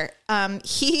actor.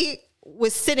 He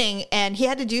was sitting and he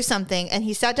had to do something, and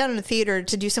he sat down in a theater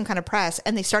to do some kind of press,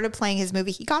 and they started playing his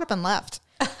movie. He got up and left.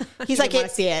 He's like,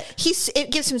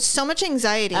 it gives him so much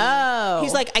anxiety. Oh,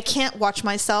 he's like, I can't watch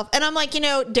myself. And I'm like, you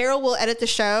know, Daryl will edit the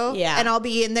show, and I'll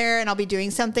be in there and I'll be doing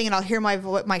something, and I'll hear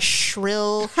my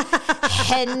shrill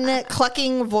hen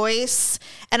clucking voice,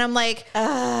 and I'm like,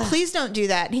 please don't do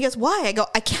that. And he goes, why? I go,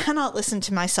 I cannot listen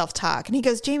to myself talk. And he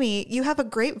goes, Jamie, you have a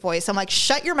great voice. I'm like,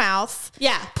 shut your mouth.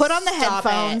 Yeah, put on the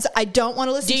headphones. I don't want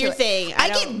to listen to your thing. I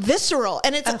get visceral,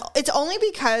 and it's only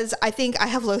because I think I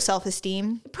have low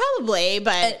self-esteem, probably,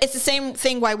 but it's the same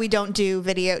thing why we don't do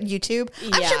YouTube.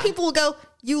 I'm sure people will go,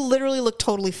 you literally look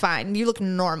totally fine. You look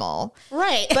normal.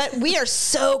 Right. But we are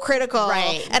so critical.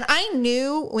 Right. And I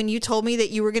knew when you told me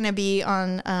that you were going to be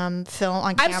on film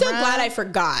on camera. I'm so glad I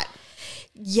forgot.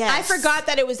 Yes. I forgot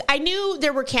that I knew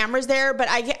there were cameras there, but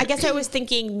I guess I was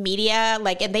thinking media,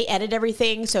 like, and they edit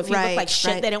everything. So if you look like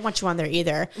shit, they don't want you on there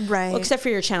either. Right. Well, except for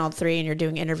your Channel 3 and you're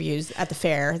doing interviews at the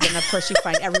fair. Then, of course, you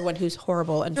find everyone who's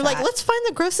horrible and You're fat. like, let's find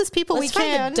the grossest people we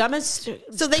can. Find the dumbest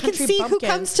so they can see who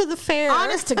comes to the fair.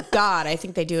 Honest to God, I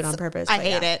think they do it on purpose. I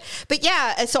hate it. But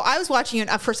yeah, so I was watching you,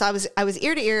 and at first I was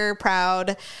ear to ear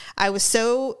proud. I was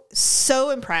so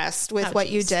impressed with what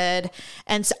you did.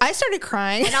 And so I started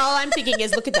crying. And all I'm thinking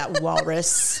is, look at that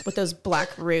walrus with those black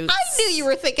roots. I knew you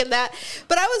were thinking that,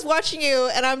 but I was watching you,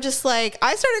 and I'm just like,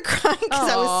 I started crying because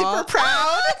I was super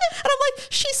proud, and I'm like,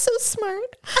 she's so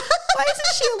smart. Why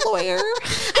isn't she a lawyer?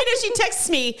 I know, she texts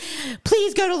me,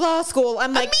 please go to law school.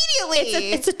 I'm like,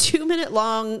 immediately. It's a 2-minute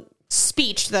long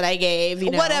speech that I gave.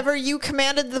 You know? Whatever. You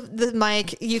commanded the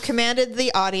mic. You commanded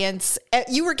the audience.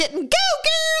 You were getting go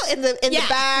girl in the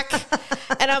back,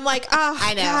 and I'm like, oh,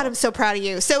 I know. God, I'm so proud of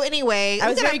you. So anyway, I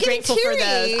was very grateful for those.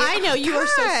 I know you are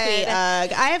so sweet.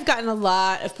 I have gotten a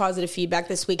lot of positive feedback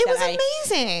this week. It was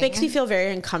amazing. Makes me feel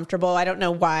very uncomfortable. I don't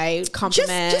know why.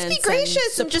 Compliments. Just be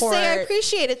gracious and just say I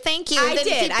appreciate it. Thank you. I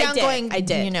did. I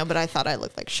did. You know, but I thought I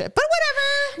looked like shit. But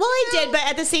whatever. Well, I did. But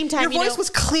at the same time, your voice was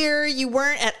clear. You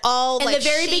weren't at all. In the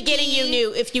very beginning, you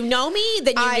knew. If you know me,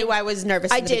 then you knew I was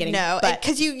nervous. I did know,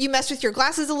 because you messed with your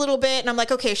glasses a little bit, and I'm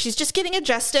like, okay, she's just getting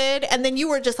adjusted, and then you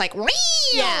were just like,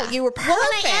 you were perfect. Well,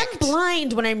 I am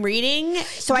blind when I'm reading,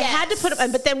 so I had to put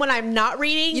them. But then when I'm not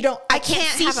reading, I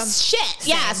can't see have them. Shit.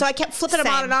 Same. Yeah, so I kept flipping them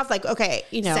on and off. Like, okay,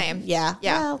 you know, same.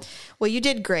 Yeah. Well, you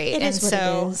did great, and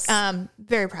so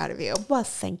very proud of you. Well,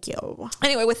 thank you.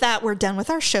 Anyway, with that, we're done with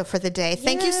our show for the day.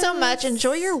 Thank you so much.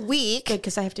 Enjoy your week. Good,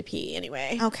 because I have to pee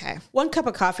anyway. Okay. 1 cup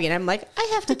of coffee, and I'm like,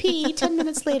 I have to pee 10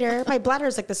 minutes later. My bladder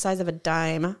is like the size of a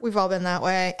dime. We've all been that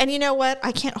way. And you know what?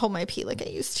 I can't hold my pee like I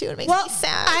used to. It makes me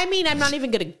sad. I mean, I'm not even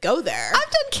going to go there.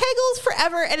 I've done Kegels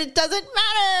forever, and it doesn't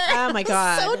matter. Oh, my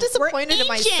God. I'm so disappointed in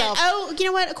myself. Oh, you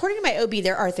know what? According to my OB,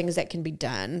 there are things that can be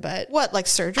done, but... What, like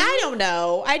surgery? I don't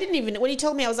know. I didn't even... When he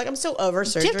told me, I was like, I'm so over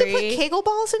surgery. Do you have to put Kegel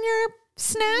balls in your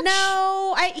snatch?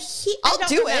 No. I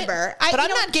don't remember. But I'm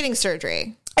not getting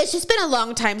surgery. It's just been a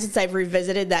long time since I've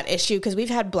revisited that issue, because we've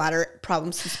had bladder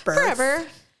problems since birth. Forever.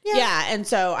 Yeah. And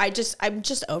so I'm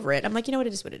just over it. I'm like, you know what?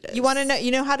 It is what it is. You want to know,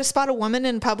 you know how to spot a woman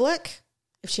in public?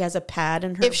 If she has a pad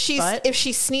in her butt? If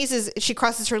she sneezes, she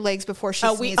crosses her legs before she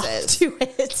sneezes. We all do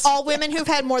it. All women who've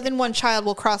had more than one child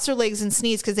will cross their legs and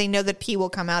sneeze because they know that pee will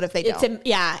come out if they don't.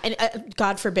 And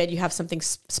God forbid you have something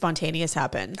spontaneous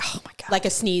happen. Oh my God. Like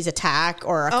a sneeze attack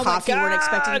or a cough you weren't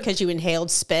expecting because you inhaled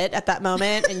spit at that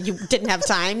moment and you didn't have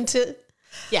time to...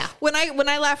 Yeah. When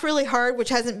I laugh really hard, which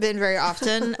hasn't been very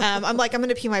often, I'm like, I'm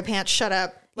going to pee my pants. Shut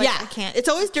up. Like, I can't. It's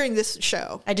always during this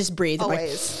show. I just breathe.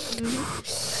 Always.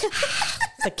 It's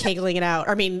like kegling it out.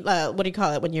 I mean, what do you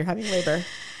call it when you're having labor?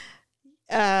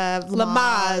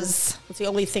 Lamaze. That's the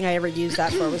only thing I ever used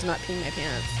that for, was not peeing my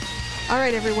pants. All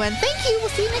right, everyone. Thank you. We'll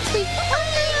see you next week.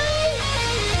 Bye.